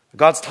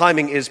 God's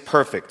timing is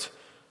perfect.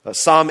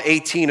 Psalm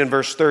 18 and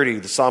verse 30,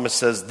 the psalmist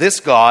says,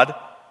 "This God,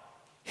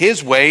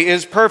 his way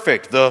is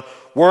perfect. The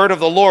word of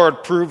the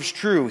Lord proves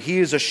true. He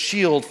is a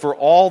shield for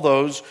all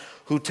those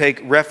who take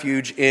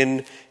refuge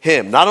in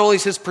him." Not only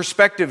is his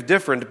perspective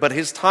different, but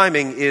his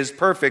timing is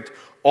perfect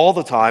all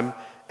the time,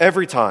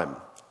 every time.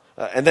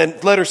 And then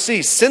letter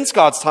C, since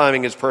God's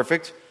timing is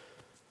perfect,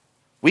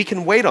 we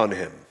can wait on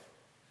him.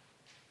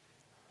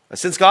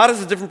 Since God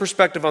has a different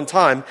perspective on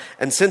time,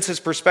 and since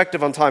his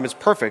perspective on time is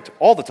perfect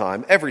all the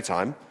time, every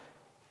time,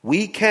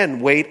 we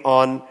can wait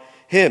on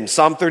him.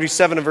 Psalm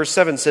 37 and verse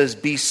 7 says,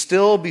 "Be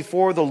still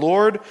before the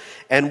Lord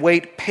and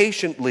wait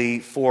patiently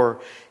for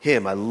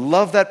him." I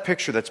love that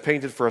picture that's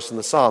painted for us in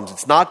the Psalms.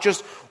 It's not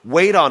just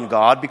wait on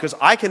God, because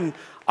I can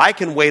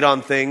wait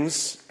on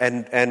things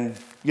and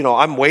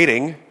I'm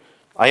waiting.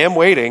 I am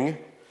waiting,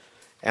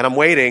 and I'm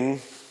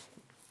waiting,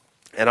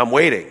 and I'm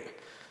waiting.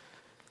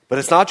 But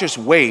it's not just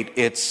wait,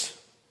 it's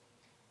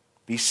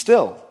be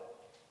still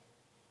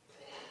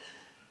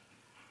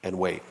and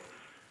wait.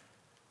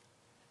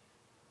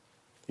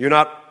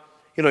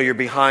 You're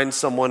behind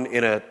someone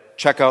in a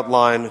checkout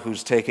line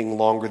who's taking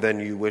longer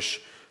than you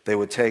wish they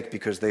would take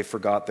because they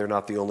forgot they're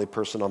not the only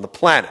person on the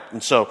planet.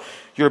 And so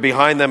you're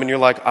behind them and you're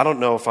like, I don't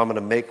know if I'm going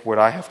to make what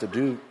I have to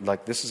do.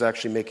 Like, this is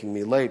actually making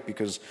me late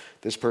because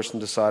this person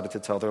decided to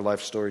tell their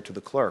life story to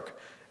the clerk.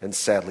 And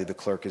sadly, the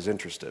clerk is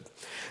interested.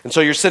 And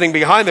so you're sitting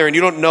behind there and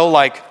you don't know,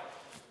 like,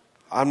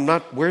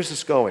 where's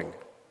this going?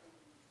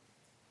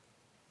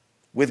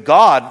 With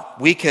God,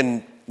 we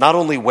can not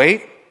only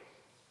wait,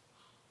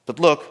 but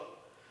look,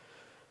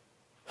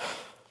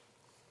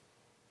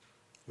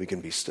 we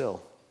can be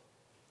still.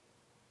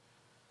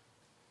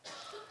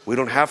 We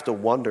don't have to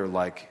wonder,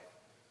 like,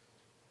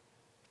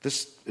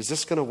 is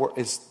this going to work?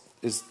 Is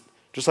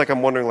just like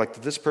I'm wondering, like,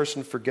 did this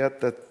person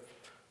forget that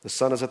the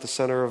sun is at the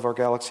center of our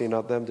galaxy and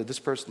not them? Did this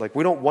person, like,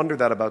 we don't wonder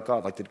that about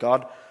God. Like, did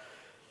God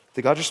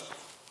just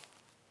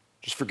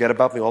forget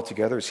about me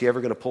altogether? Is he ever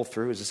going to pull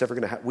through? Is this ever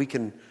going to happen? We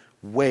can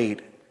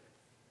wait,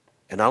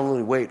 and not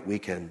only wait, we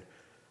can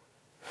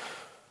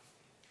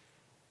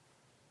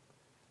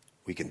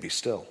be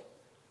still.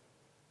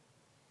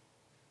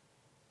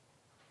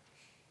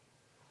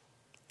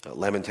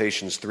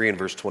 Lamentations 3 and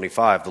verse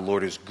 25, the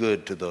Lord is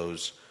good to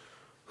those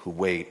who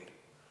wait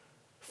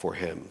for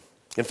him.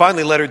 And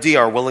finally, letter D,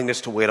 our willingness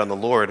to wait on the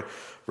Lord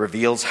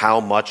reveals how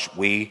much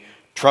we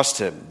trust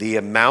him. The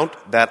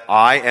amount that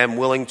I am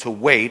willing to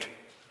wait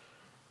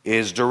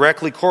is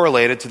directly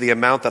correlated to the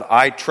amount that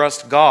I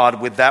trust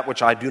God with that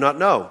which I do not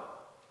know.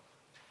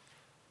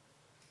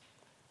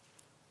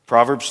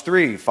 Proverbs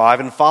 3, 5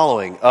 and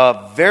following,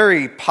 a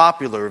very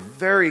popular,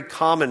 very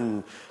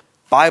common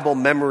Bible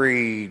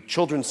memory,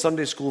 children's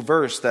Sunday school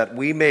verse that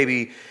we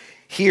maybe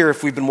hear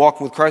if we've been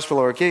walking with Christ for a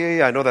while. Like,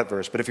 yeah, I know that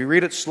verse. But if you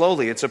read it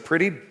slowly, it's a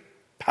pretty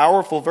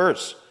powerful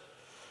verse.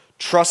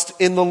 Trust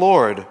in the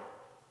Lord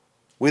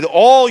with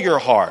all your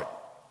heart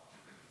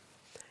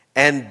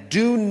and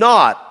do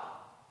not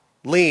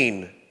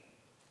lean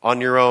on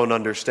your own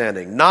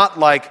understanding. Not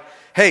like,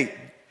 hey,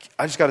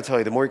 I just got to tell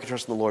you, the more you can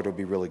trust in the Lord, it'll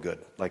be really good.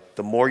 Like,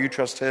 the more you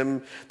trust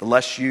him, the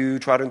less you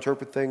try to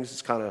interpret things,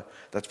 that's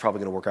probably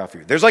going to work out for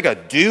you. There's like a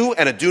do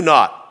and a do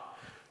not.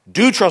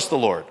 Do trust the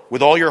Lord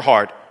with all your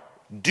heart.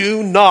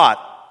 Do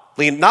not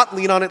lean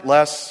on it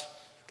less.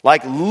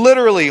 Like,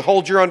 literally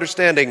hold your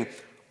understanding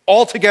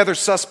altogether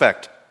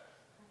suspect.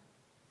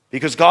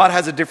 Because God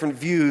has a different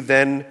view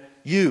than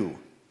you.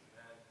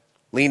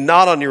 Lean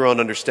not on your own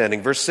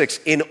understanding. Verse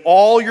 6, in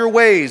all your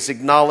ways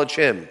acknowledge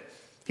him.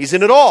 He's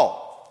in it all.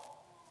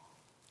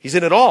 He's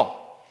in it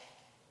all.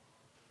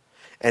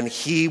 And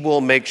he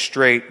will make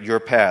straight your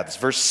paths.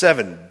 Verse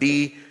 7,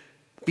 be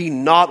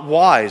not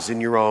wise in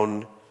your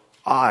own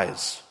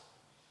eyes.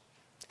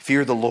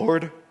 Fear the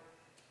Lord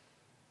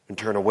and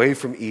turn away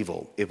from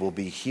evil. It will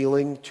be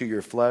healing to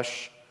your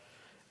flesh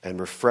and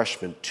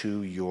refreshment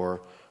to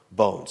your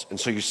bones. And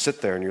so you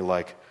sit there and you're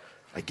like,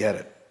 I get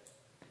it.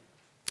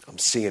 I'm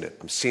seeing it.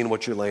 I'm seeing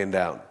what you're laying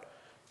down.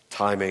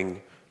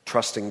 Timing,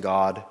 trusting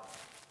God.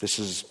 This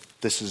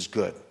is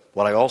good.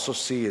 What I also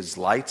see is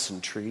lights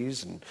and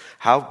trees and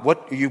how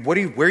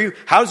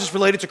is this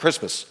related to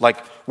Christmas?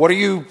 Like, what are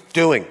you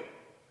doing?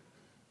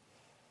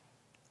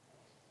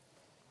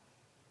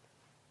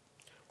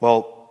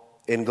 Well,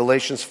 in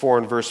Galatians 4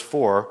 and verse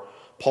 4,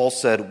 Paul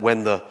said,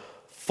 when the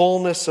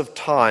fullness of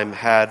time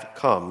had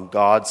come,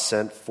 God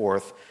sent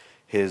forth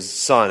his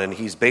son. And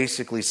he's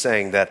basically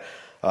saying that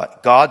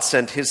God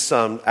sent his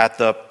son at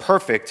the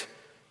perfect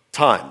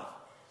time.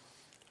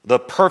 The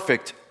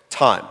perfect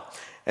time.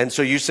 And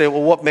so you say,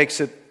 well, what makes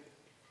it,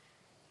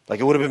 like,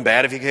 it would have been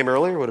bad if he came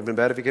earlier? It would have been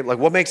bad if he came, like,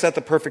 what makes that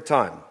the perfect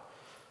time?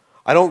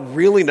 I don't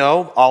really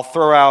know. I'll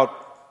throw out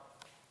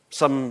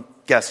some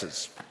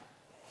guesses.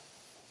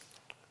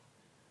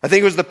 I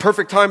think it was the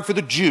perfect time for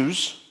the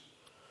Jews,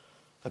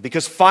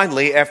 because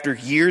finally, after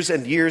years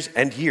and years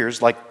and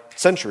years, like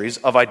centuries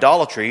of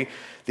idolatry,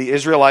 the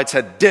Israelites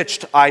had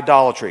ditched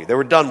idolatry. They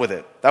were done with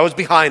it. That was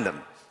behind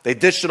them. They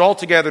ditched it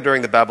altogether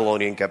during the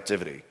Babylonian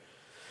captivity.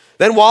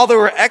 Then while they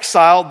were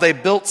exiled, they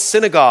built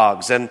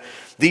synagogues, and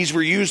these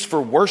were used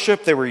for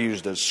worship. They were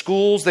used as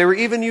schools. They were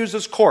even used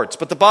as courts.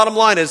 But the bottom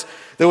line is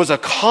there was a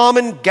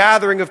common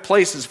gathering of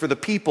places for the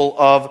people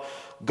of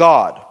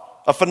God,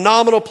 a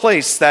phenomenal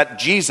place that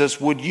Jesus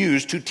would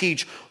use to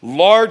teach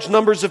large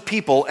numbers of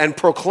people and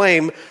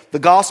proclaim the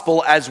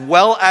gospel as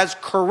well as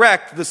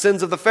correct the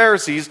sins of the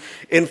Pharisees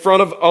in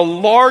front of a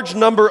large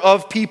number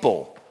of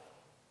people.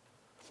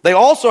 They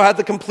also had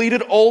the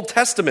completed Old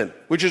Testament,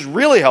 which is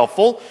really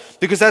helpful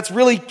because that's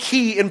really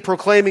key in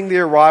proclaiming the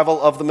arrival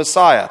of the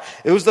Messiah.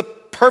 It was the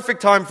perfect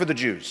time for the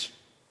Jews.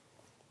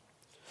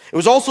 It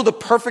was also the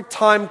perfect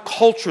time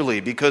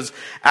culturally because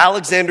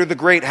Alexander the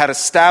Great had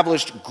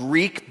established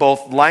Greek,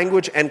 both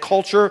language and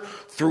culture,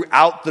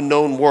 throughout the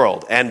known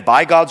world. And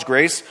by God's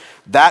grace,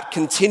 that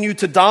continued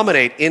to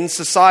dominate in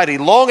society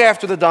long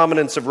after the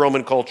dominance of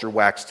Roman culture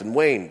waxed and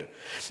waned.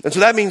 And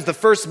so that means the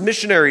first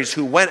missionaries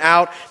who went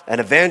out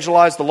and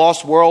evangelized the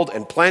lost world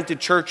and planted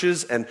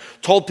churches and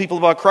told people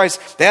about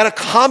Christ, they had a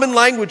common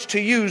language to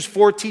use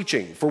for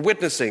teaching, for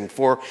witnessing,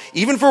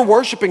 even for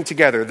worshiping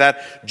together,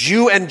 that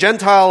Jew and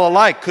Gentile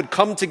alike could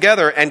come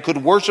together and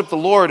could worship the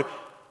Lord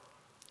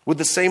with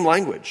the same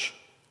language.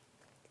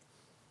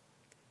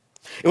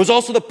 It was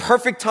also the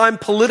perfect time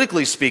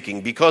politically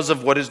speaking because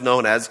of what is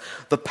known as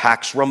the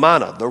Pax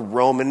Romana, the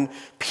Roman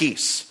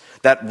peace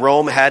that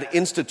Rome had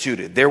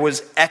instituted. There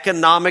was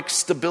economic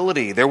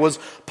stability. There was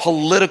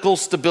political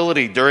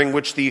stability during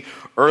which the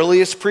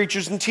earliest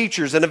preachers and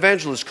teachers and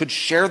evangelists could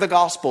share the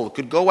gospel,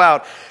 could go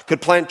out,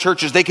 could plant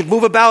churches. They could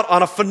move about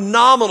on a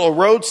phenomenal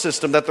road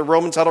system that the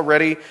Romans had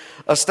already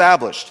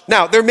established.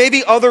 Now, there may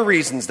be other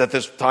reasons that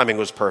this timing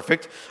was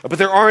perfect, but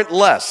there aren't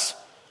less.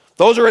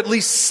 Those are at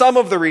least some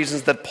of the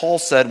reasons that Paul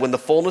said when the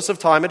fullness of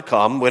time had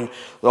come, when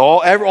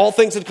all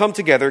things had come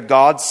together,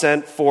 God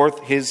sent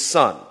forth his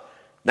Son.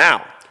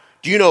 Now,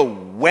 do you know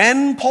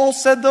when Paul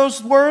said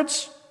those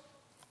words?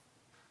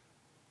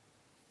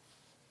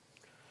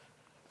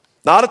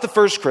 Not at the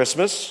first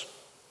Christmas.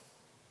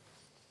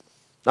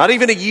 Not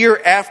even a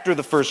year after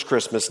the first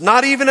Christmas.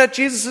 Not even at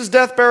Jesus'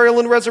 death, burial,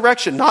 and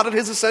resurrection. Not at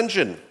his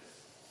ascension.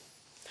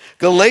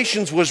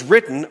 Galatians was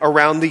written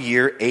around the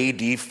year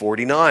AD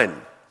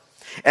 49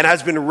 and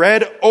has been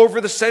read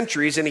over the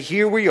centuries, and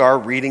here we are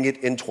reading it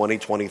in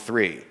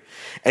 2023.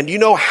 And you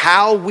know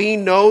how we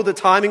know the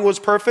timing was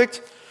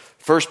perfect?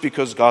 First,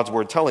 because God's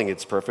word telling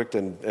it's perfect,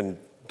 and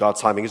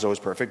God's timing is always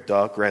perfect.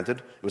 Duh, granted.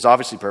 It was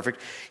obviously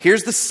perfect.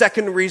 Here's the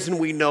second reason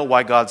we know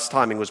why God's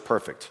timing was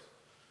perfect.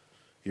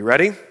 You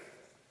ready?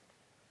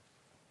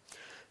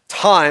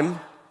 Time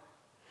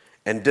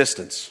and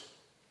distance.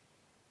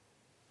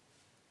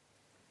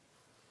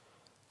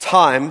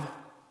 Time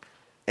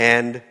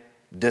and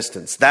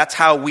distance. That's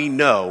how we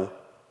know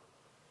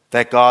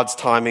that God's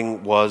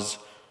timing was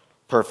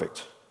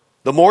perfect.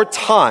 The more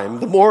time,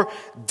 the more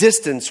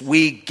distance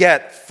we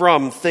get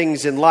from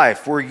things in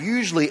life, we're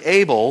usually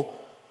able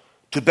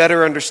to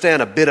better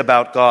understand a bit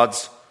about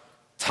God's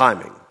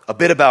timing, a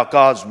bit about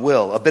God's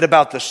will, a bit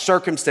about the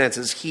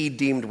circumstances he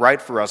deemed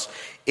right for us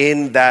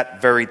in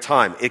that very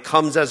time. It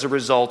comes as a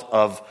result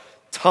of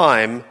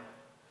time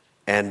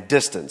and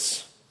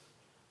distance.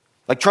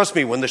 Like, trust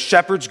me, when the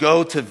shepherds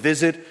go to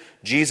visit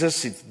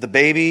Jesus, the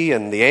baby,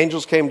 and the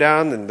angels came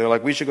down, and they're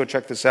like, we should go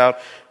check this out.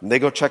 And they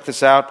go check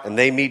this out, and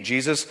they meet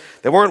Jesus.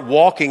 They weren't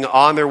walking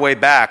on their way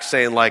back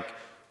saying like,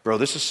 bro,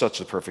 this is such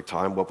the perfect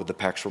time. What with the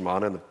Pax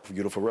Romana and the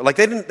beautiful... Like,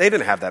 they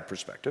didn't have that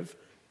perspective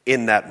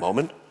in that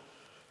moment.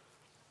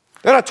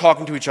 They're not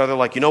talking to each other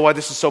like, you know why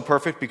this is so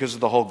perfect? Because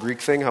of the whole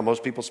Greek thing, how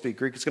most people speak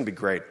Greek. It's going to be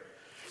great.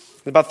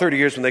 In about 30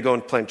 years, when they go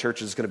and plant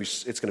churches, it's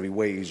going to be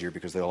way easier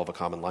because they all have a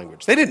common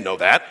language. They didn't know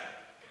that.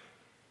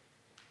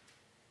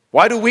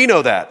 Why do we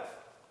know that?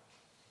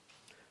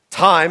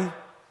 Time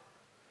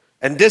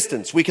and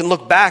distance. We can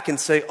look back and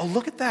say, oh,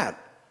 look at that.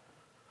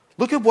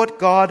 Look at what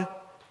God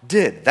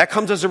did. That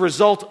comes as a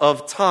result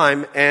of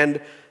time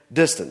and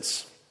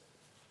distance.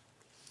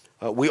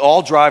 We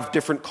all drive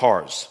different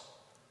cars.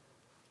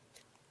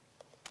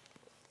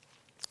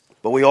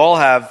 But we all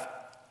have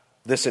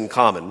this in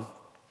common.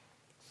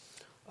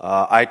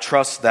 I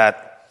trust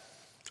that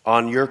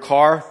on your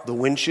car, the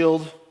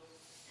windshield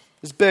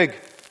is big.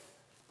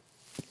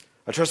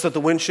 I trust that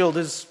the windshield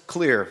is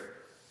clear.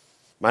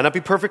 Might not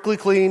be perfectly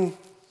clean.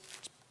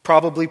 It's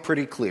probably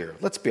pretty clear.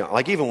 Let's be honest.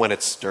 Like, even when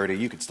it's dirty,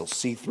 you can still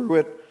see through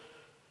it.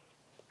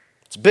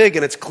 It's big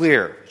and it's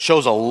clear. It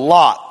shows a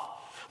lot.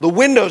 The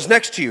windows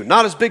next to you,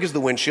 not as big as the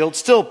windshield,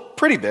 still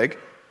pretty big,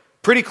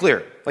 pretty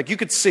clear. Like, you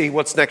could see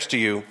what's next to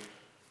you,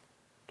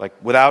 like,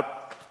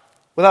 without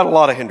a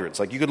lot of hindrance.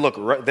 Like, you could look,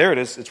 right, there it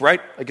is. It's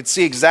right. I can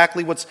see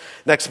exactly what's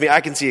next to me.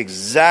 I can see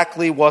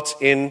exactly what's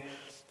in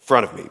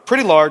front of me.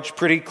 Pretty large,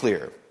 pretty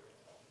clear.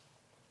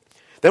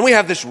 Then we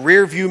have this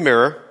rear view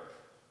mirror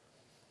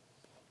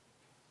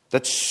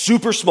that's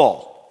super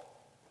small.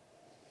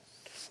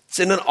 It's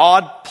in an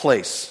odd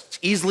place. It's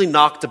easily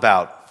knocked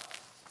about.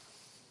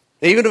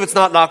 Even if it's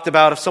not knocked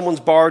about, if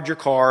someone's borrowed your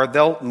car,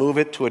 they'll move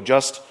it to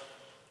adjust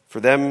for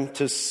them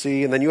to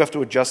see, and then you have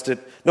to adjust it.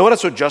 No one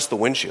has to adjust the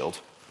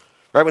windshield.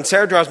 Right? When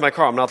Sarah drives my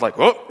car, I'm not like,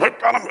 oh,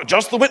 gotta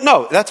adjust the window.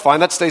 No, that's fine.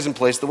 That stays in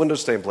place. The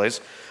windows stay in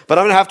place. But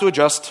I'm going to have to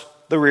adjust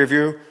the rear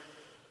view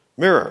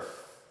mirror.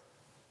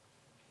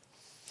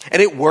 And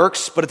it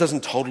works, but it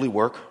doesn't totally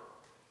work.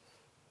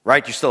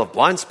 Right? You still have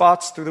blind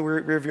spots through the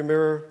rear view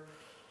mirror.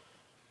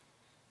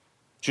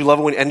 Do you love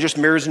it when, and just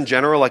mirrors in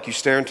general, like you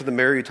stare into the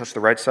mirror, you touch the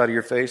right side of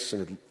your face,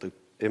 and the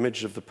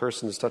image of the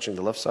person is touching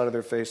the left side of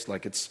their face,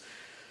 like it's,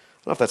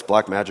 I don't know if that's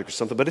black magic or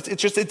something, but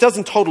it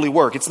doesn't totally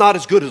work. It's not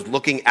as good as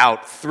looking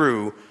out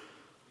through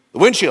the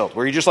windshield,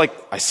 where you're just like,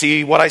 I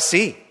see what I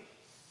see.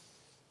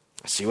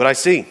 I see what I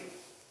see.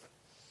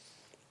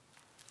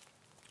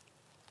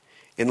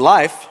 In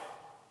life,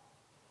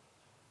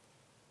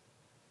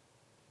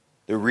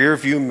 the rear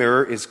view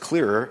mirror is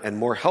clearer and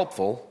more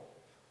helpful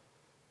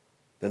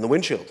than the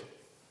windshield.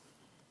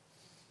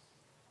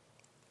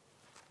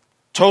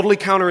 Totally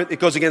it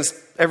goes against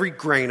every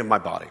grain of my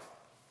body.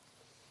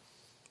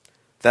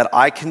 That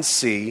I can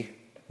see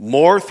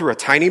more through a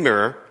tiny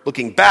mirror,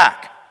 looking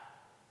back,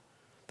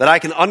 that I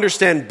can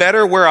understand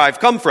better where I've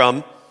come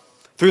from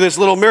through this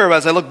little mirror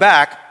as I look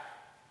back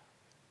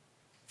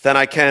than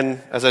I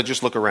can as I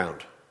just look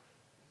around.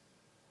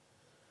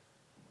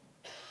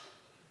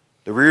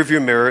 The rear view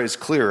mirror is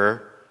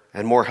clearer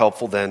and more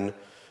helpful than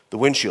the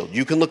windshield.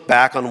 You can look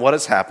back on what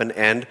has happened,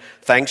 and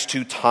thanks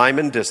to time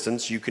and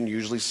distance, you can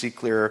usually see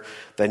clearer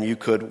than you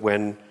could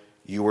when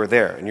you were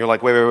there. And you're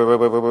like, wait.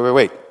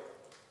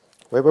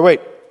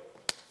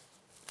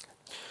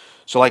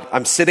 So like,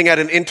 I'm sitting at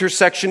an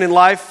intersection in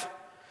life,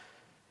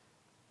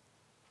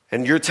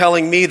 and you're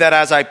telling me that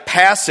as I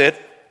pass it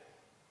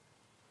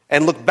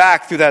and look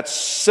back through that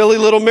silly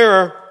little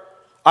mirror,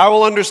 I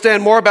will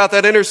understand more about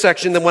that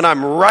intersection than when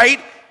I'm right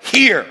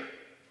here.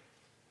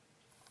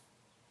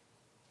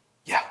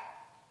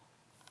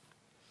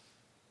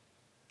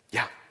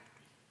 Yeah.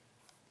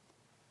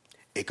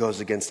 It goes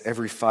against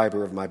every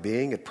fiber of my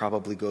being.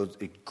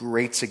 It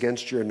grates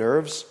against your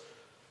nerves.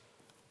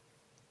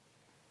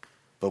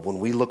 But when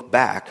we look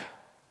back,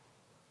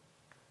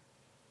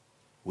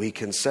 we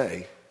can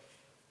say,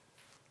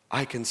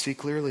 I can see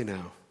clearly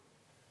now.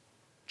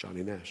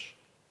 Johnny Nash.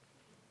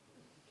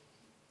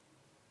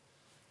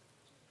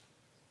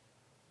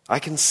 I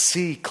can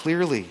see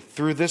clearly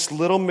through this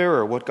little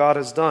mirror what God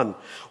has done.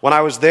 When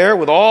I was there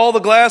with all the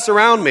glass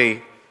around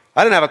me,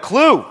 I didn't have a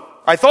clue.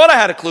 I thought I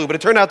had a clue, but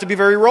it turned out to be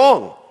very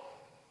wrong.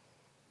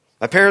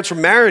 My parents were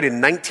married in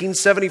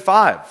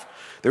 1975.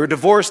 They were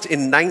divorced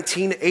in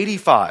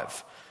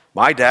 1985.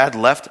 My dad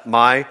left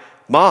my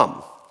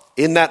mom.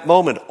 In that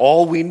moment,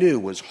 all we knew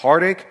was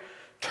heartache,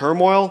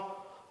 turmoil.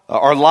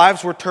 Our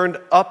lives were turned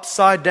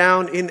upside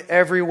down in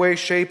every way,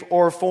 shape,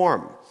 or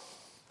form.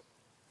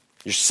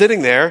 You're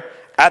sitting there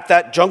at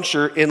that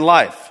juncture in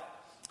life,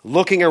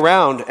 looking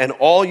around, and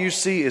all you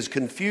see is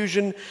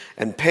confusion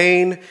and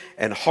pain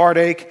and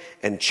heartache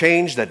and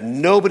change that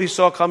nobody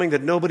saw coming,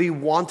 that nobody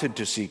wanted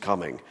to see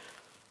coming.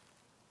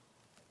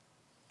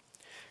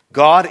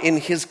 God, in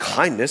his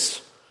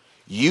kindness,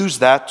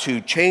 used that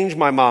to change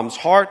my mom's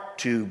heart,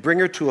 to bring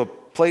her to a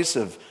place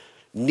of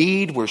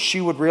need where she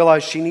would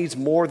realize she needs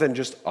more than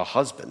just a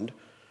husband.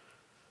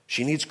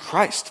 She needs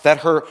Christ. That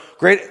her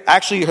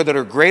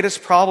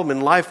greatest problem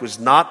in life was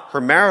not her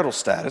marital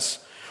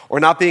status or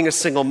not being a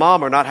single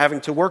mom or not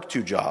having to work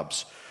 2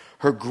 jobs.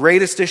 Her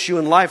greatest issue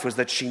in life was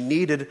that she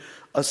needed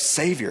a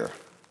Savior.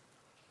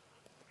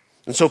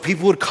 And so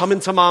people would come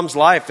into mom's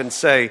life and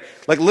say,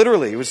 like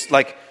literally, it was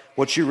like,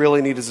 what you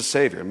really need is a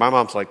Savior. And my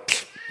mom's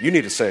like, you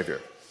need a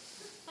Savior.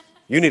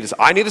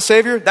 I need a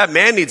Savior? That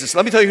man needs a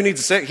Let me tell you who needs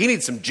a Savior. He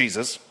needs some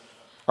Jesus.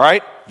 All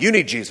right? You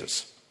need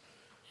Jesus.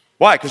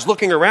 Why? Because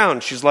looking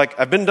around, she's like,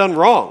 I've been done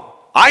wrong.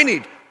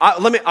 I'm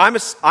a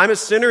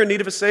sinner in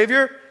need of a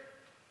Savior?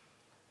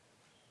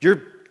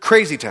 You're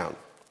crazy town.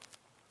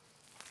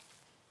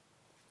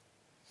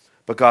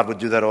 But God would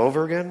do that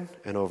over again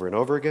and over and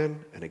over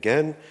again and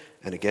again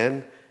and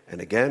again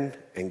and again.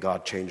 And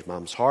God changed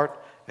mom's heart.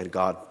 And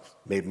God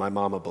made my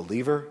mom a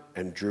believer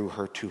and drew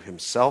her to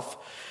himself.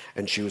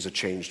 And she was a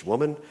changed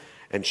woman.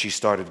 And she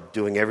started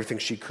doing everything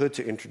she could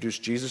to introduce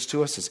Jesus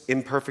to us, as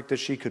imperfect as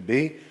she could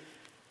be.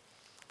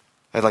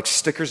 I had like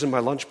stickers in my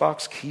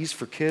lunchbox, keys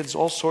for kids,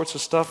 all sorts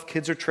of stuff.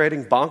 Kids are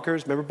trading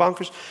bonkers. Remember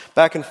bonkers?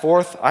 Back and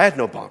forth. I had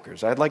no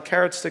bonkers. I had like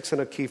carrot sticks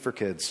and a key for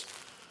kids.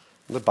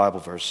 The Bible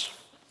verse.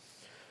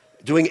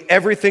 Doing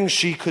everything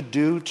she could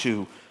do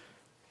to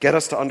get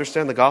us to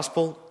understand the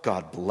gospel.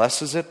 God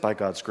blesses it by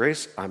God's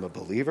grace. I'm a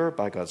believer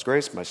by God's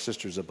grace. My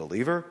sister's a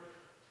believer.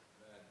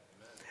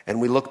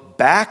 And we look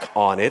back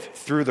on it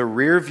through the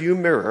rear view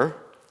mirror,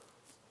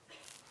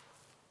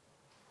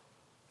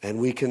 and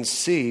we can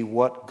see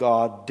what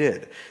God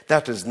did.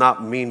 That does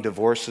not mean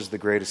divorce is the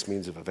greatest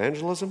means of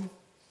evangelism.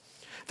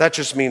 That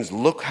just means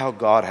look how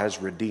God has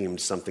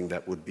redeemed something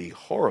that would be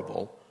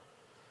horrible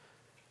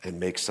and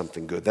make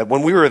something good. That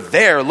when we were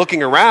there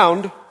looking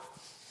around,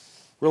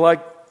 we're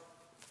like,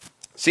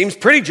 seems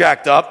pretty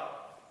jacked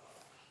up.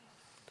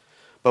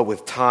 But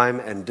with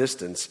time and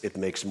distance, it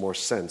makes more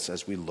sense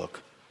as we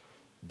look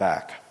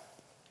back.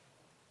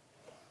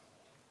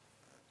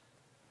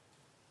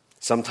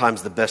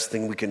 Sometimes the best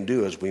thing we can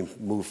do as we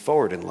move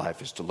forward in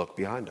life is to look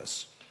behind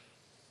us.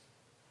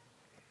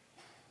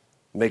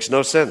 It makes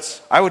no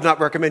sense. I would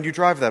not recommend you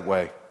drive that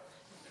way.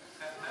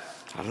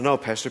 I don't know,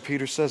 Pastor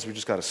Peter says we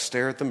just got to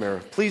stare at the mirror.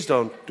 Please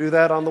don't do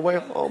that on the way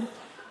home.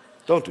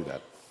 Don't do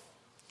that.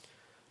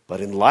 But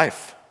in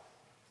life,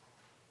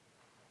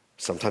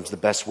 sometimes the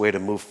best way to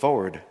move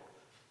forward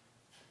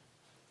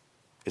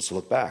is to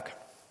look back.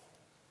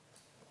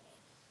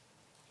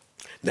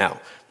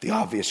 Now, the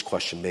obvious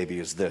question maybe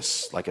is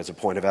this, like as a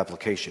point of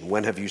application.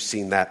 When have you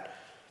seen that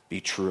be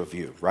true of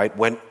you, right?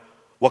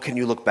 What can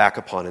you look back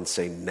upon and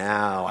say,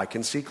 now I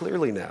can see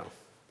clearly now.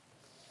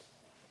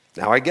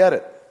 Now I get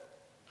it.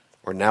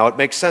 Or now it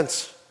makes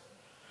sense.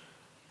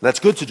 And that's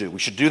good to do. We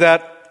should do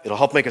that. It'll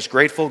help make us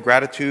grateful.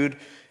 Gratitude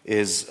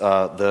is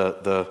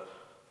the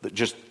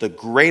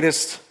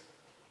greatest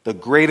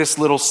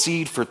little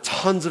seed for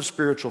tons of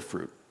spiritual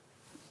fruit.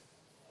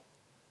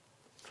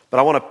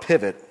 But I want to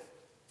pivot.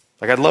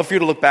 Like, I'd love for you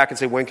to look back and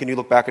say, when can you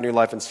look back in your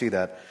life and see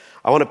that?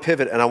 I want to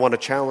pivot, and I want to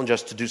challenge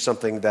us to do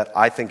something that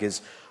I think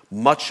is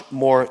much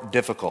more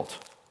difficult.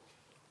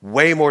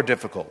 Way more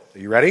difficult. Are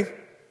you ready? Yes.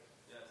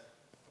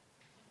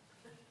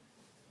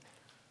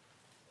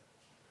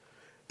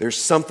 There's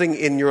something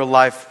in your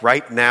life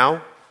right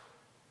now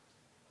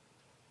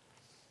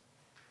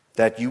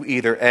that you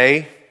either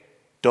A,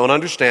 don't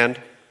understand,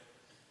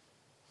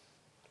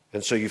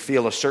 and so you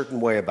feel a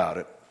certain way about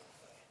it,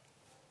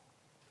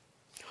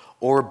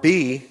 or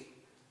B,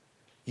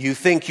 you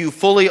think you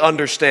fully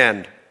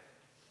understand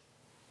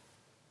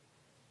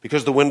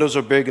because the windows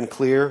are big and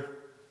clear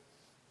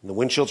and the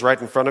windshield's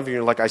right in front of you, and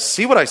you're like, I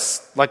see what I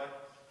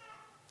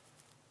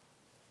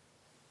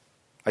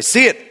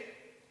see it.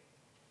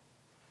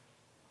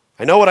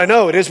 I know what I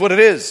know. It is what it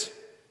is.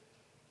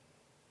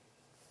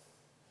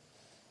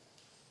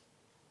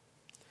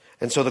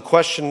 And so the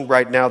question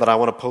right now that I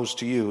want to pose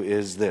to you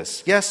is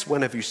this. Yes,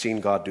 when have you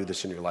seen God do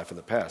this in your life in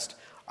the past?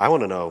 I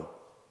want to know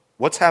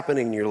what's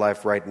happening in your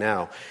life right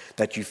now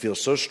that you feel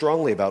so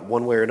strongly about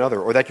one way or another,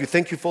 or that you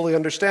think you fully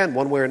understand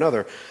one way or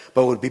another,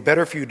 but it would be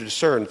better for you to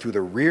discern through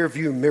the rear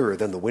view mirror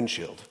than the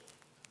windshield.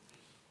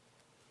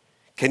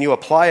 Can you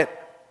apply it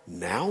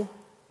now?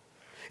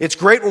 It's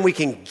great when we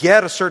can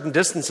get a certain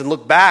distance and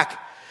look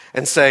back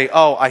and say,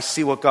 oh, I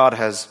see what God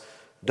has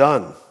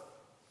done.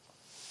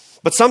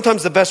 But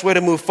sometimes the best way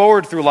to move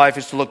forward through life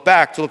is to look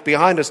back, to look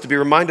behind us, to be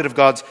reminded of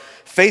God's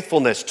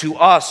faithfulness to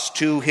us,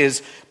 to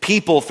his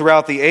people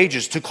throughout the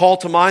ages, to call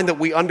to mind that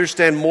we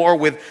understand more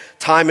with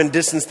time and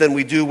distance than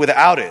we do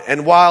without it.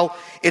 And while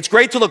it's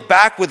great to look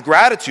back with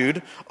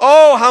gratitude,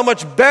 oh, how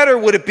much better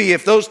would it be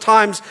if those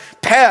times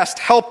past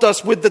helped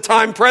us with the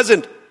time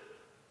present?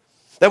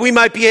 That we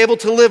might be able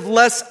to live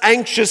less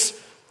anxious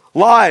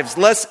lives,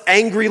 less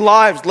angry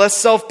lives, less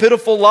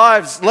self-pitiful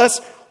lives,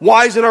 less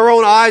wise in our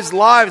own eyes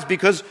lives,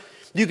 because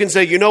you can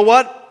say, you know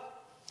what?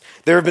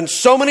 There have been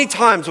so many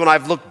times when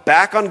I've looked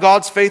back on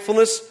God's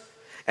faithfulness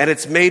and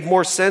it's made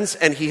more sense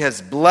and he has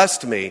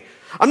blessed me.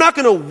 I'm not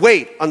going to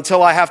wait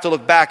until I have to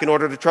look back in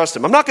order to trust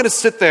him. I'm not going to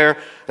sit there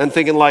and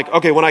thinking like,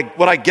 okay, when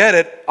I get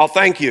it, I'll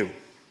thank you.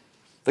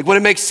 Like when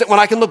it makes sense, when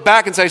I can look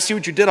back and say, I see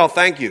what you did, I'll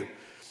thank you.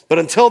 But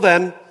until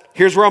then,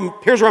 here's where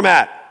I'm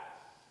at.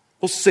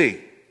 We'll see.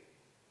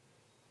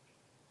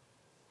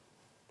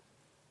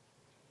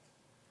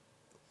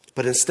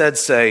 But instead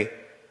say,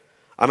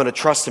 I'm going to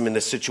trust him in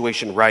this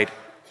situation right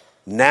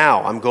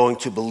now. I'm going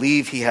to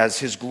believe he has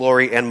his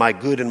glory and my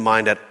good in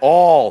mind at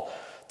all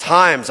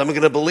times. I'm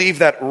going to believe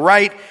that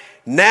right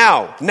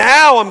now.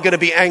 Now I'm going to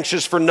be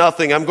anxious for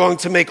nothing. I'm going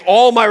to make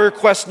all my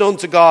requests known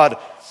to God.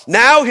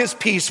 Now his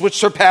peace, which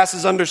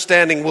surpasses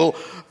understanding, will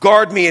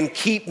guard me and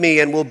keep me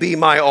and will be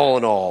my all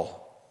in all.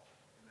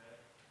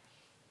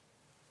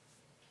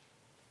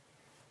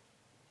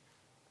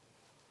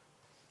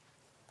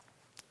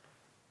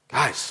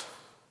 Guys,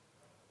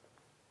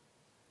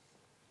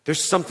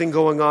 there's something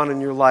going on in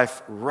your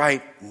life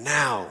right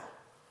now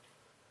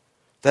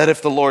that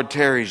if the Lord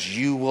tarries,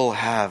 you will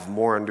have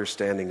more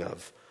understanding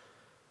of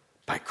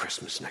by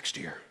Christmas next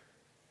year.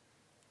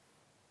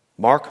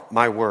 Mark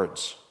my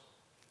words.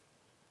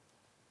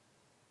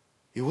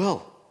 You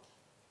will.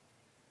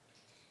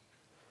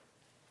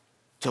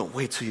 Don't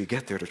wait till you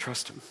get there to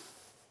trust him.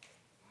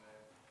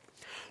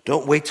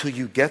 Don't wait till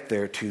you get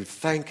there to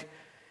thank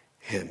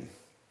him.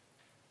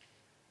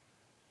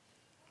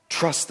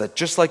 Trust that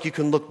just like you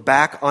can look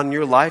back on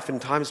your life in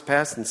times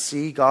past and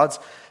see God's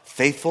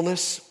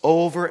faithfulness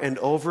over and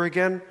over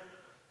again,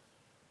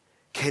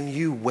 can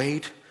you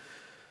wait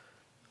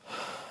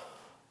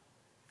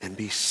and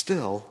be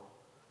still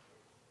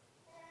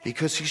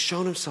because he's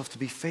shown himself to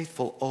be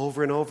faithful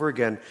over and over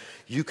again?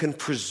 You can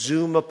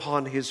presume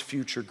upon his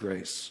future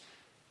grace.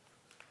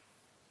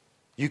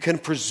 You can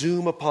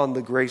presume upon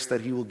the grace that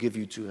he will give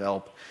you to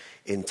help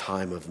in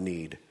time of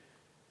need.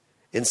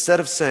 Instead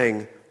of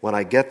saying, when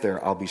I get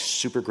there, I'll be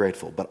super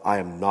grateful, but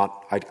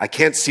I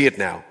can't see it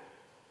now.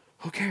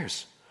 Who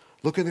cares?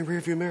 Look in the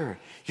rearview mirror.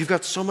 You've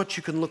got so much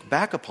you can look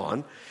back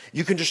upon.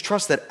 You can just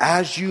trust that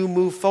as you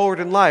move forward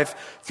in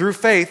life, through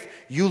faith,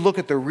 you look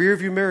at the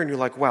rearview mirror and you're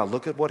like, wow,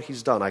 look at what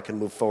he's done. I can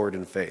move forward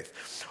in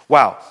faith.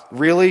 Wow,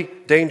 really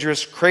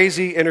dangerous,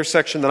 crazy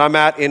intersection that I'm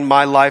at in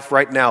my life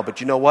right now. But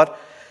you know what?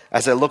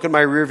 As I look in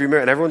my rearview mirror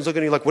and everyone's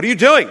looking at you like, what are you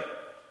doing?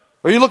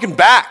 Or are you looking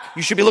back?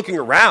 You should be looking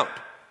around.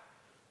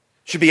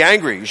 You should be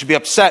angry. You should be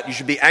upset. You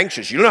should be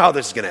anxious. You don't know how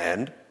this is going to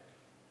end.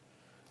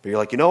 But you're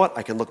like, you know what?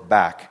 I can look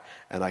back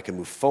and I can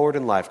move forward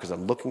in life because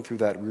I'm looking through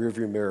that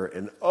rearview mirror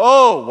and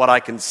oh, what I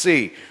can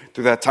see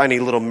through that tiny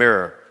little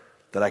mirror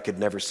that I could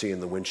never see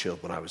in the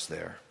windshield when I was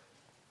there.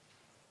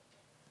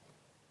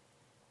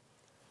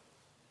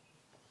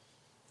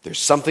 There's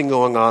something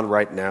going on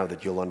right now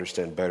that you'll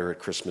understand better at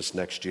Christmas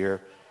next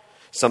year.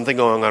 Something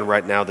going on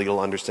right now that you'll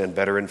understand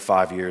better in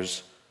 5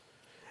 years.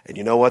 And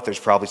you know what? There's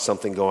probably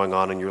something going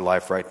on in your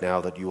life right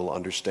now that you will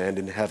understand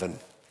in heaven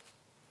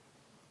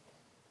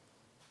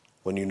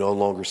when you no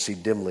longer see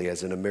dimly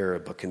as in a mirror,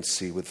 but can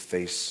see with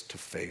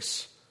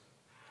face-to-face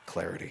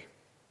clarity.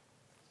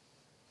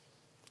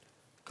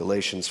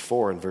 Galatians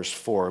 4 and verse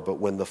 4, but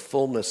when the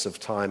fullness of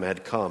time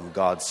had come,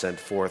 God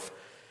sent forth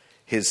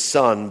his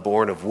Son,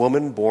 born of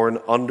woman, born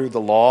under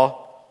the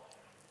law,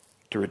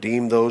 to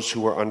redeem those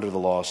who were under the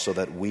law so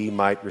that we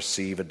might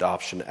receive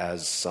adoption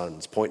as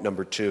sons. Point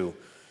number 2.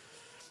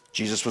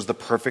 Jesus was the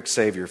perfect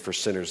Savior for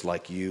sinners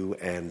like you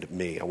and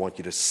me. I want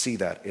you to see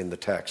that in the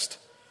text.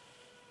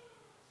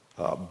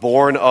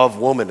 Born of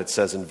woman, it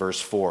says in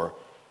verse 4.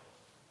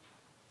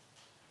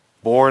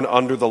 Born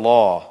under the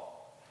law.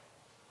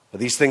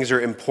 These things are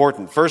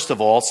important. First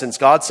of all, since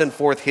God sent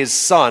forth his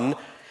Son,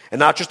 and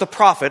not just a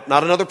prophet,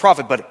 not another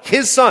prophet, but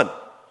his Son.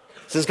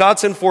 Since God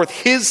sent forth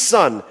his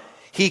Son,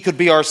 he could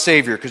be our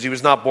Savior because he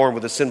was not born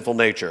with a sinful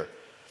nature.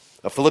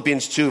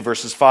 Philippians 2,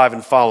 verses 5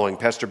 and following.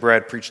 Pastor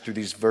Brad preached through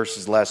these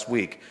verses last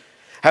week.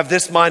 Have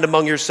this mind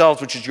among yourselves,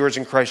 which is yours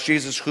in Christ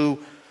Jesus, who,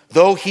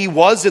 though he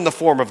was in the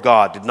form of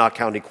God, did not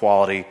count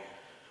equality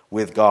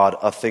with God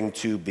a thing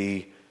to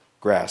be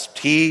grasped.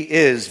 He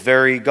is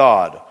very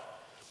God.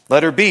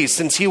 Letter B,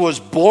 since he was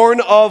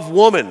born of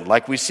woman,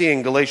 like we see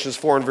in Galatians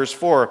 4 and verse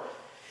 4,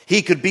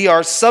 he could be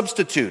our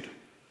substitute.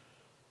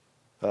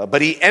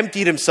 But he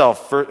emptied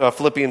himself,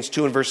 Philippians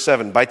 2 and verse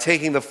 7, by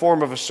taking the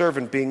form of a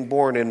servant, being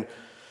born in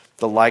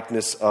the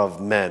likeness of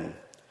men.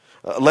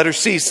 Letter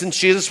C, since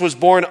Jesus was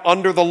born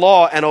under the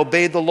law and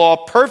obeyed the law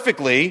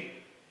perfectly,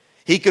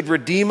 he could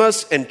redeem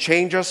us and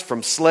change us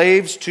from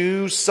slaves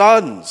to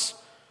sons.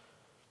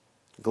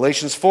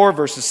 Galatians 4,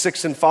 verses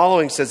 6 and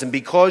following says, and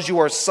because you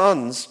are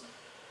sons,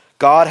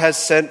 God has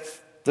sent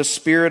the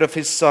Spirit of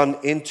his Son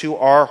into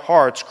our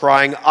hearts,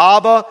 crying,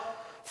 Abba,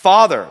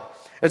 Father.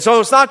 And so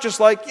it's not just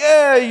like,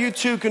 yeah, you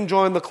too can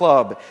join the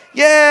club.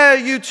 Yeah,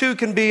 you too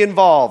can be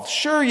involved.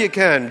 Sure you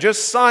can.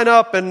 Just sign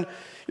up and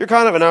you're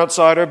kind of an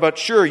outsider, but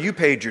sure, you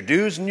paid your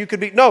dues and you could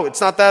be. No,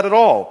 it's not that at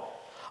all.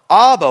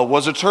 Abba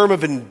was a term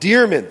of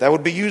endearment that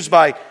would be used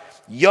by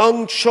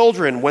young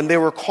children when they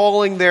were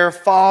calling their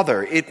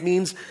father. It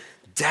means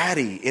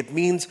daddy. It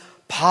means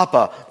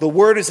papa. The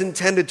word is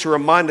intended to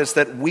remind us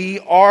that we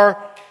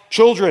are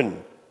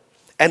children.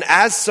 And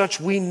as such,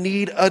 we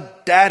need a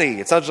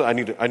daddy. It's not just, I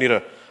need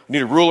a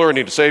ruler, I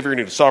need a savior, I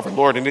need a sovereign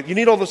Lord. And you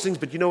need all those things,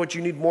 but you know what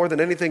you need more than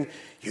anything?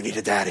 You need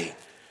a daddy.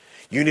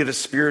 You need a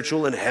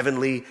spiritual and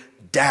heavenly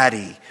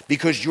daddy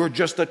because you're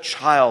just a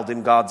child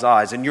in God's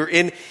eyes and you're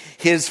in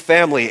his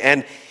family.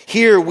 And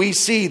here we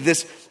see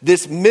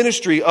this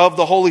ministry of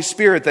the Holy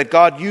Spirit that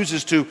God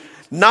uses to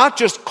not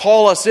just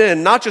call us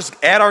in, not just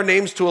add our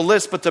names to a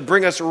list, but to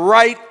bring us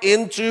right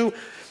into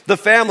the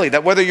family.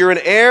 That whether you're an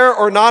heir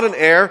or not an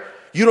heir,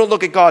 you don't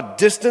look at God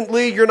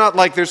distantly. You're not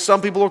like there's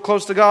some people who are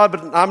close to God,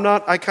 but I'm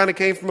not. I kind of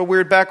came from a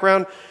weird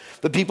background.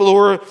 The people who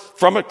are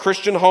from a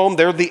Christian home,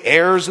 they're the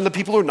heirs, and the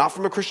people who are not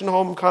from a Christian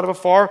home, kind of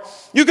afar.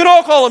 You can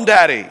all call him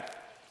daddy.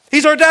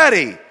 He's our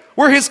daddy.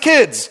 We're his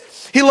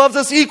kids. He loves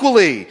us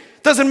equally.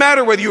 Doesn't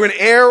matter whether you're an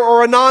heir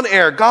or a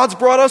non-heir. God's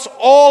brought us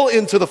all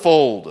into the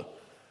fold.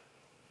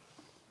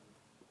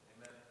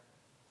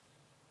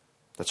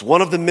 That's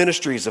one of the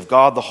ministries of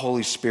God the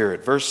Holy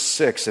Spirit. Verse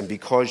 6, and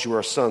because you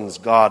are sons,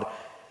 God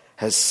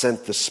has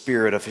sent the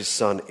Spirit of his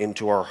Son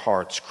into our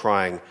hearts,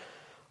 crying,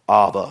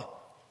 Abba,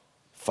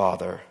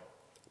 Father,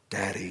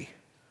 Daddy,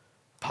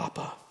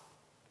 Papa.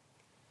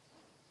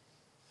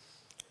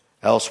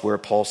 Elsewhere,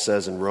 Paul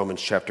says in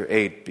Romans chapter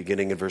 8,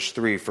 beginning in verse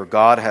 3, for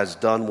God has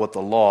done what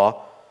the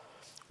law,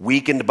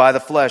 weakened by the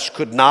flesh,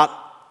 could not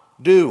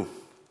do.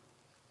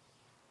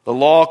 The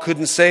law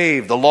couldn't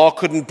save. The law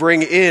couldn't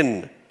bring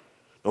in.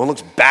 No one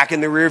looks back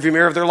in the rearview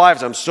mirror of their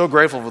lives. I'm so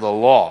grateful for the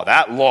law.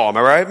 That law, am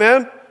I right,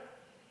 man?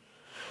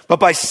 But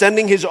by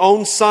sending his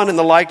own Son in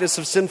the likeness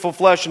of sinful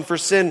flesh and for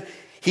sin,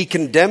 he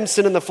condemned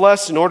sin in the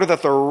flesh in order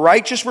that the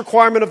righteous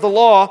requirement of the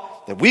law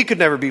that we could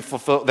never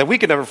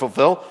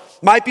fulfill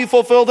might be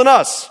fulfilled in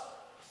us,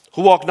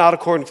 who walk not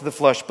according to the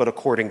flesh, but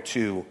according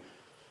to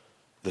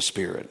the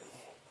Spirit.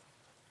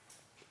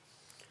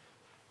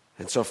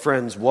 And so,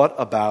 friends, what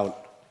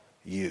about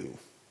you?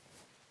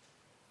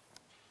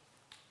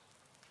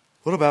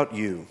 What about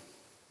you?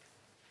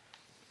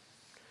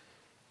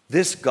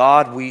 This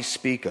God we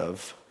speak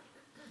of,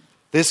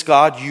 this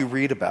God you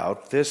read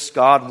about, this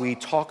God we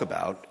talk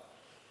about,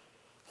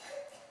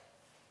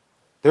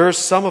 there are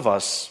some of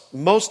us,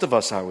 most of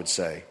us I would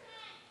say,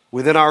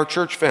 within our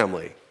church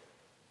family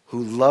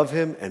who love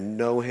him and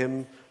know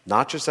him,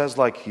 not just as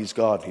like, he's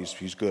God,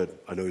 he's good,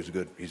 I know he's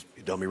good,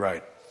 he done me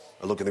right.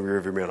 I look in the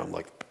rearview mirror and I'm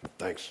like,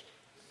 thanks.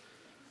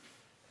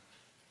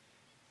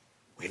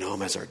 We know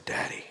him as our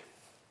daddy.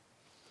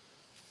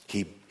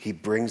 He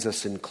brings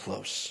us in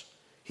close.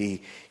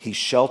 He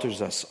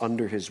shelters us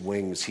under his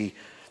wings. He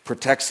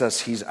protects us.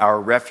 He's our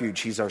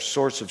refuge. He's our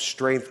source of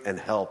strength and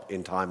help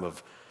in time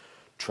of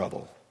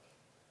trouble.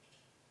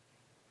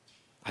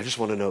 I just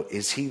want to know,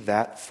 is he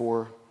that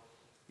for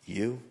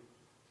you?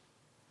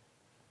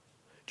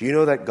 Do you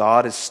know that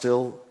God is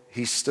still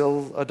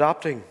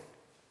adopting,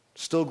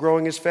 still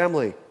growing his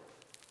family?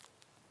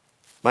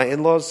 My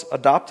in-laws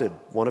adopted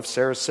one of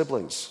Sarah's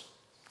siblings.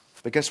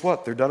 But guess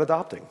what? They're done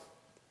adopting.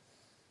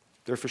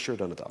 They're for sure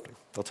done adopting.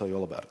 They'll tell you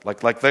all about it.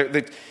 Like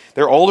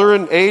they're older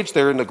in age.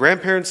 They're in the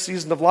grandparents'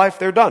 season of life.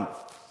 They're done.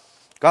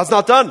 God's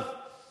not done.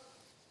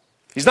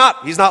 He's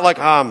not like,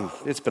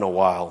 it's been a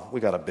while.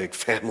 We got a big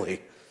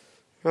family.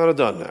 We're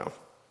done now.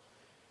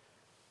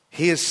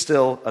 He is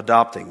still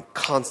adopting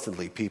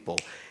constantly people,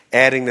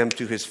 adding them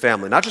to his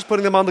family. Not just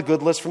putting them on the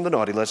good list from the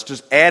naughty list,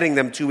 just adding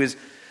them to his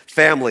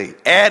family,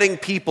 adding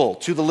people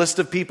to the list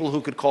of people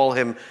who could call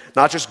him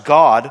not just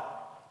God,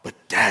 but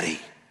Daddy.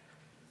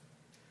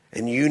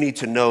 And you need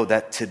to know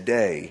that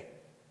today,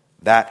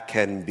 that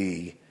can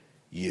be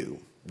you.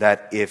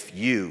 That if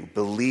you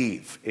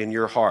believe in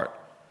your heart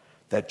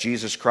that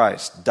Jesus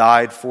Christ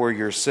died for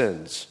your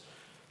sins,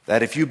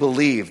 that if you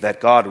believe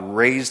that God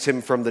raised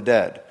him from the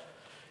dead,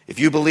 if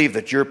you believe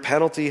that your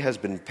penalty has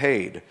been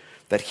paid,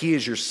 that he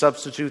is your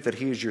substitute, that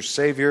he is your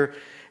Savior,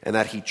 and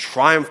that he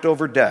triumphed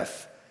over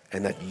death,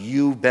 and that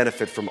you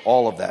benefit from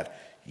all of that,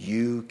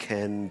 you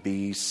can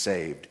be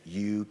saved.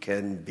 You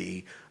can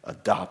be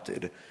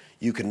adopted.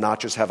 You can not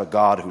just have a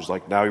God who's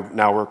like,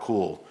 now we're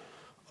cool.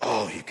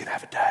 Oh, you can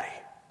have a daddy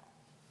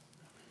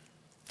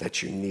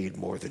that you need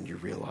more than you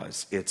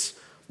realize. It's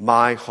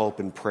my hope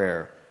and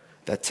prayer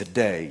that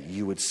today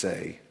you would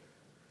say,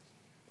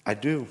 I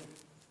do.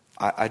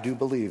 I do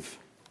believe.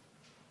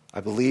 I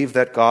believe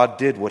that God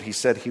did what he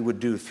said he would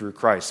do through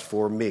Christ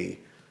for me.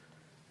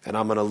 And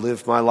I'm going to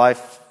live my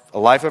life, a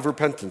life of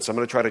repentance. I'm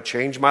going to try to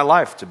change my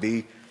life to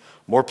be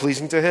more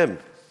pleasing to him.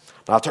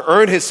 Not to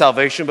earn his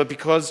salvation, but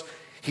because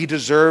he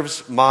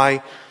deserves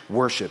my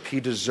worship. He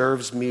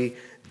deserves me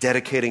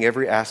dedicating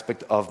every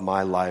aspect of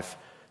my life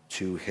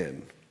to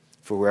him.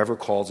 For whoever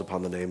calls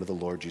upon the name of the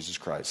Lord Jesus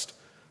Christ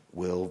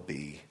will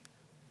be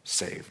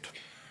saved.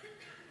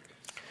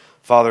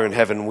 Father in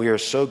heaven, we are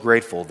so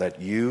grateful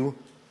that you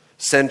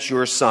sent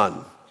your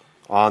Son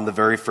on the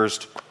very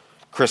first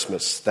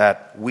Christmas,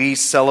 that we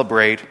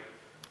celebrate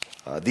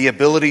the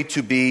ability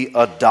to be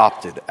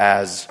adopted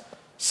as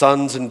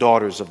sons and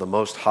daughters of the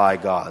Most High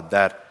God,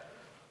 that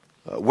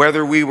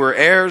whether we were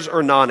heirs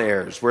or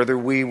non-heirs, whether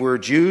we were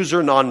Jews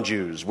or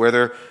non-Jews,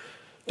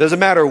 doesn't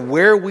matter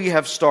where we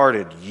have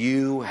started,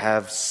 you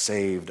have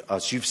saved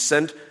us. You've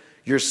sent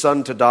your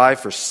Son to die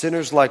for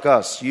sinners like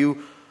us.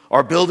 You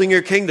are building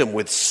your kingdom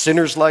with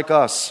sinners like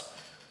us.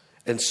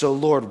 And so,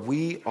 Lord,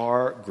 we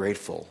are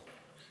grateful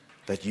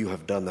that you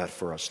have done that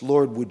for us.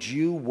 Lord, would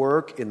you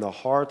work in the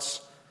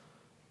hearts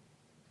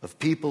of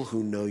people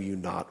who know you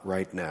not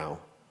right now?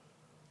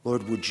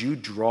 Lord, would you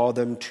draw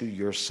them to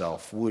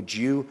yourself? Would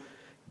you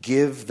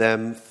give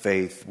them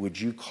faith?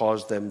 Would you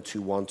cause them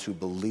to want to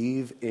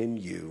believe in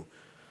you,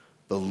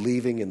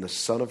 believing in the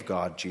Son of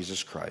God,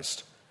 Jesus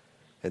Christ,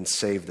 and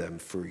save them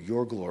for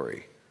your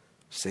glory,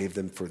 save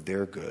them for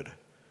their good,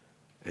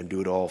 and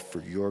do it all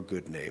for your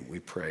good name. We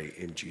pray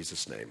in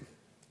Jesus' name.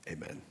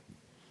 Amen.